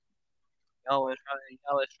Jackson. Y'all was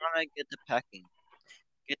trying to get the packing.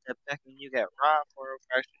 Get the packing, you got robbed for a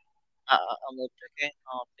fraction. I'm a chicken,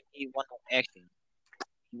 I don't think you want no action.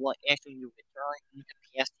 You want action, you return into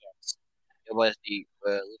PS tense. It was the,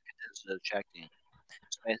 look at this subtracting.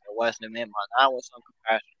 Smith wasn't in my I was some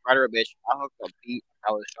compassion. Writer bitch, I hooked a beat.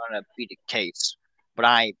 I was trying to beat a case. But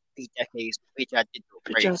I beat that case, bitch, I did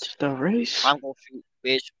the race. I'm gonna shoot,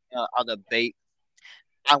 bitch, on the bait.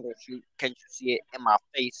 I'm gonna shoot, can't you see it in my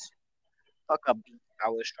face? Fuck a beat, I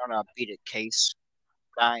was trying to beat a case.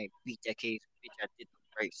 But I beat that case, bitch, I did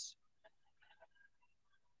the race.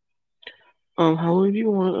 How long do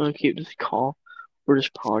you want to keep this call or this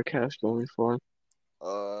podcast going for?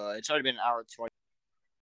 It's already been an hour 20.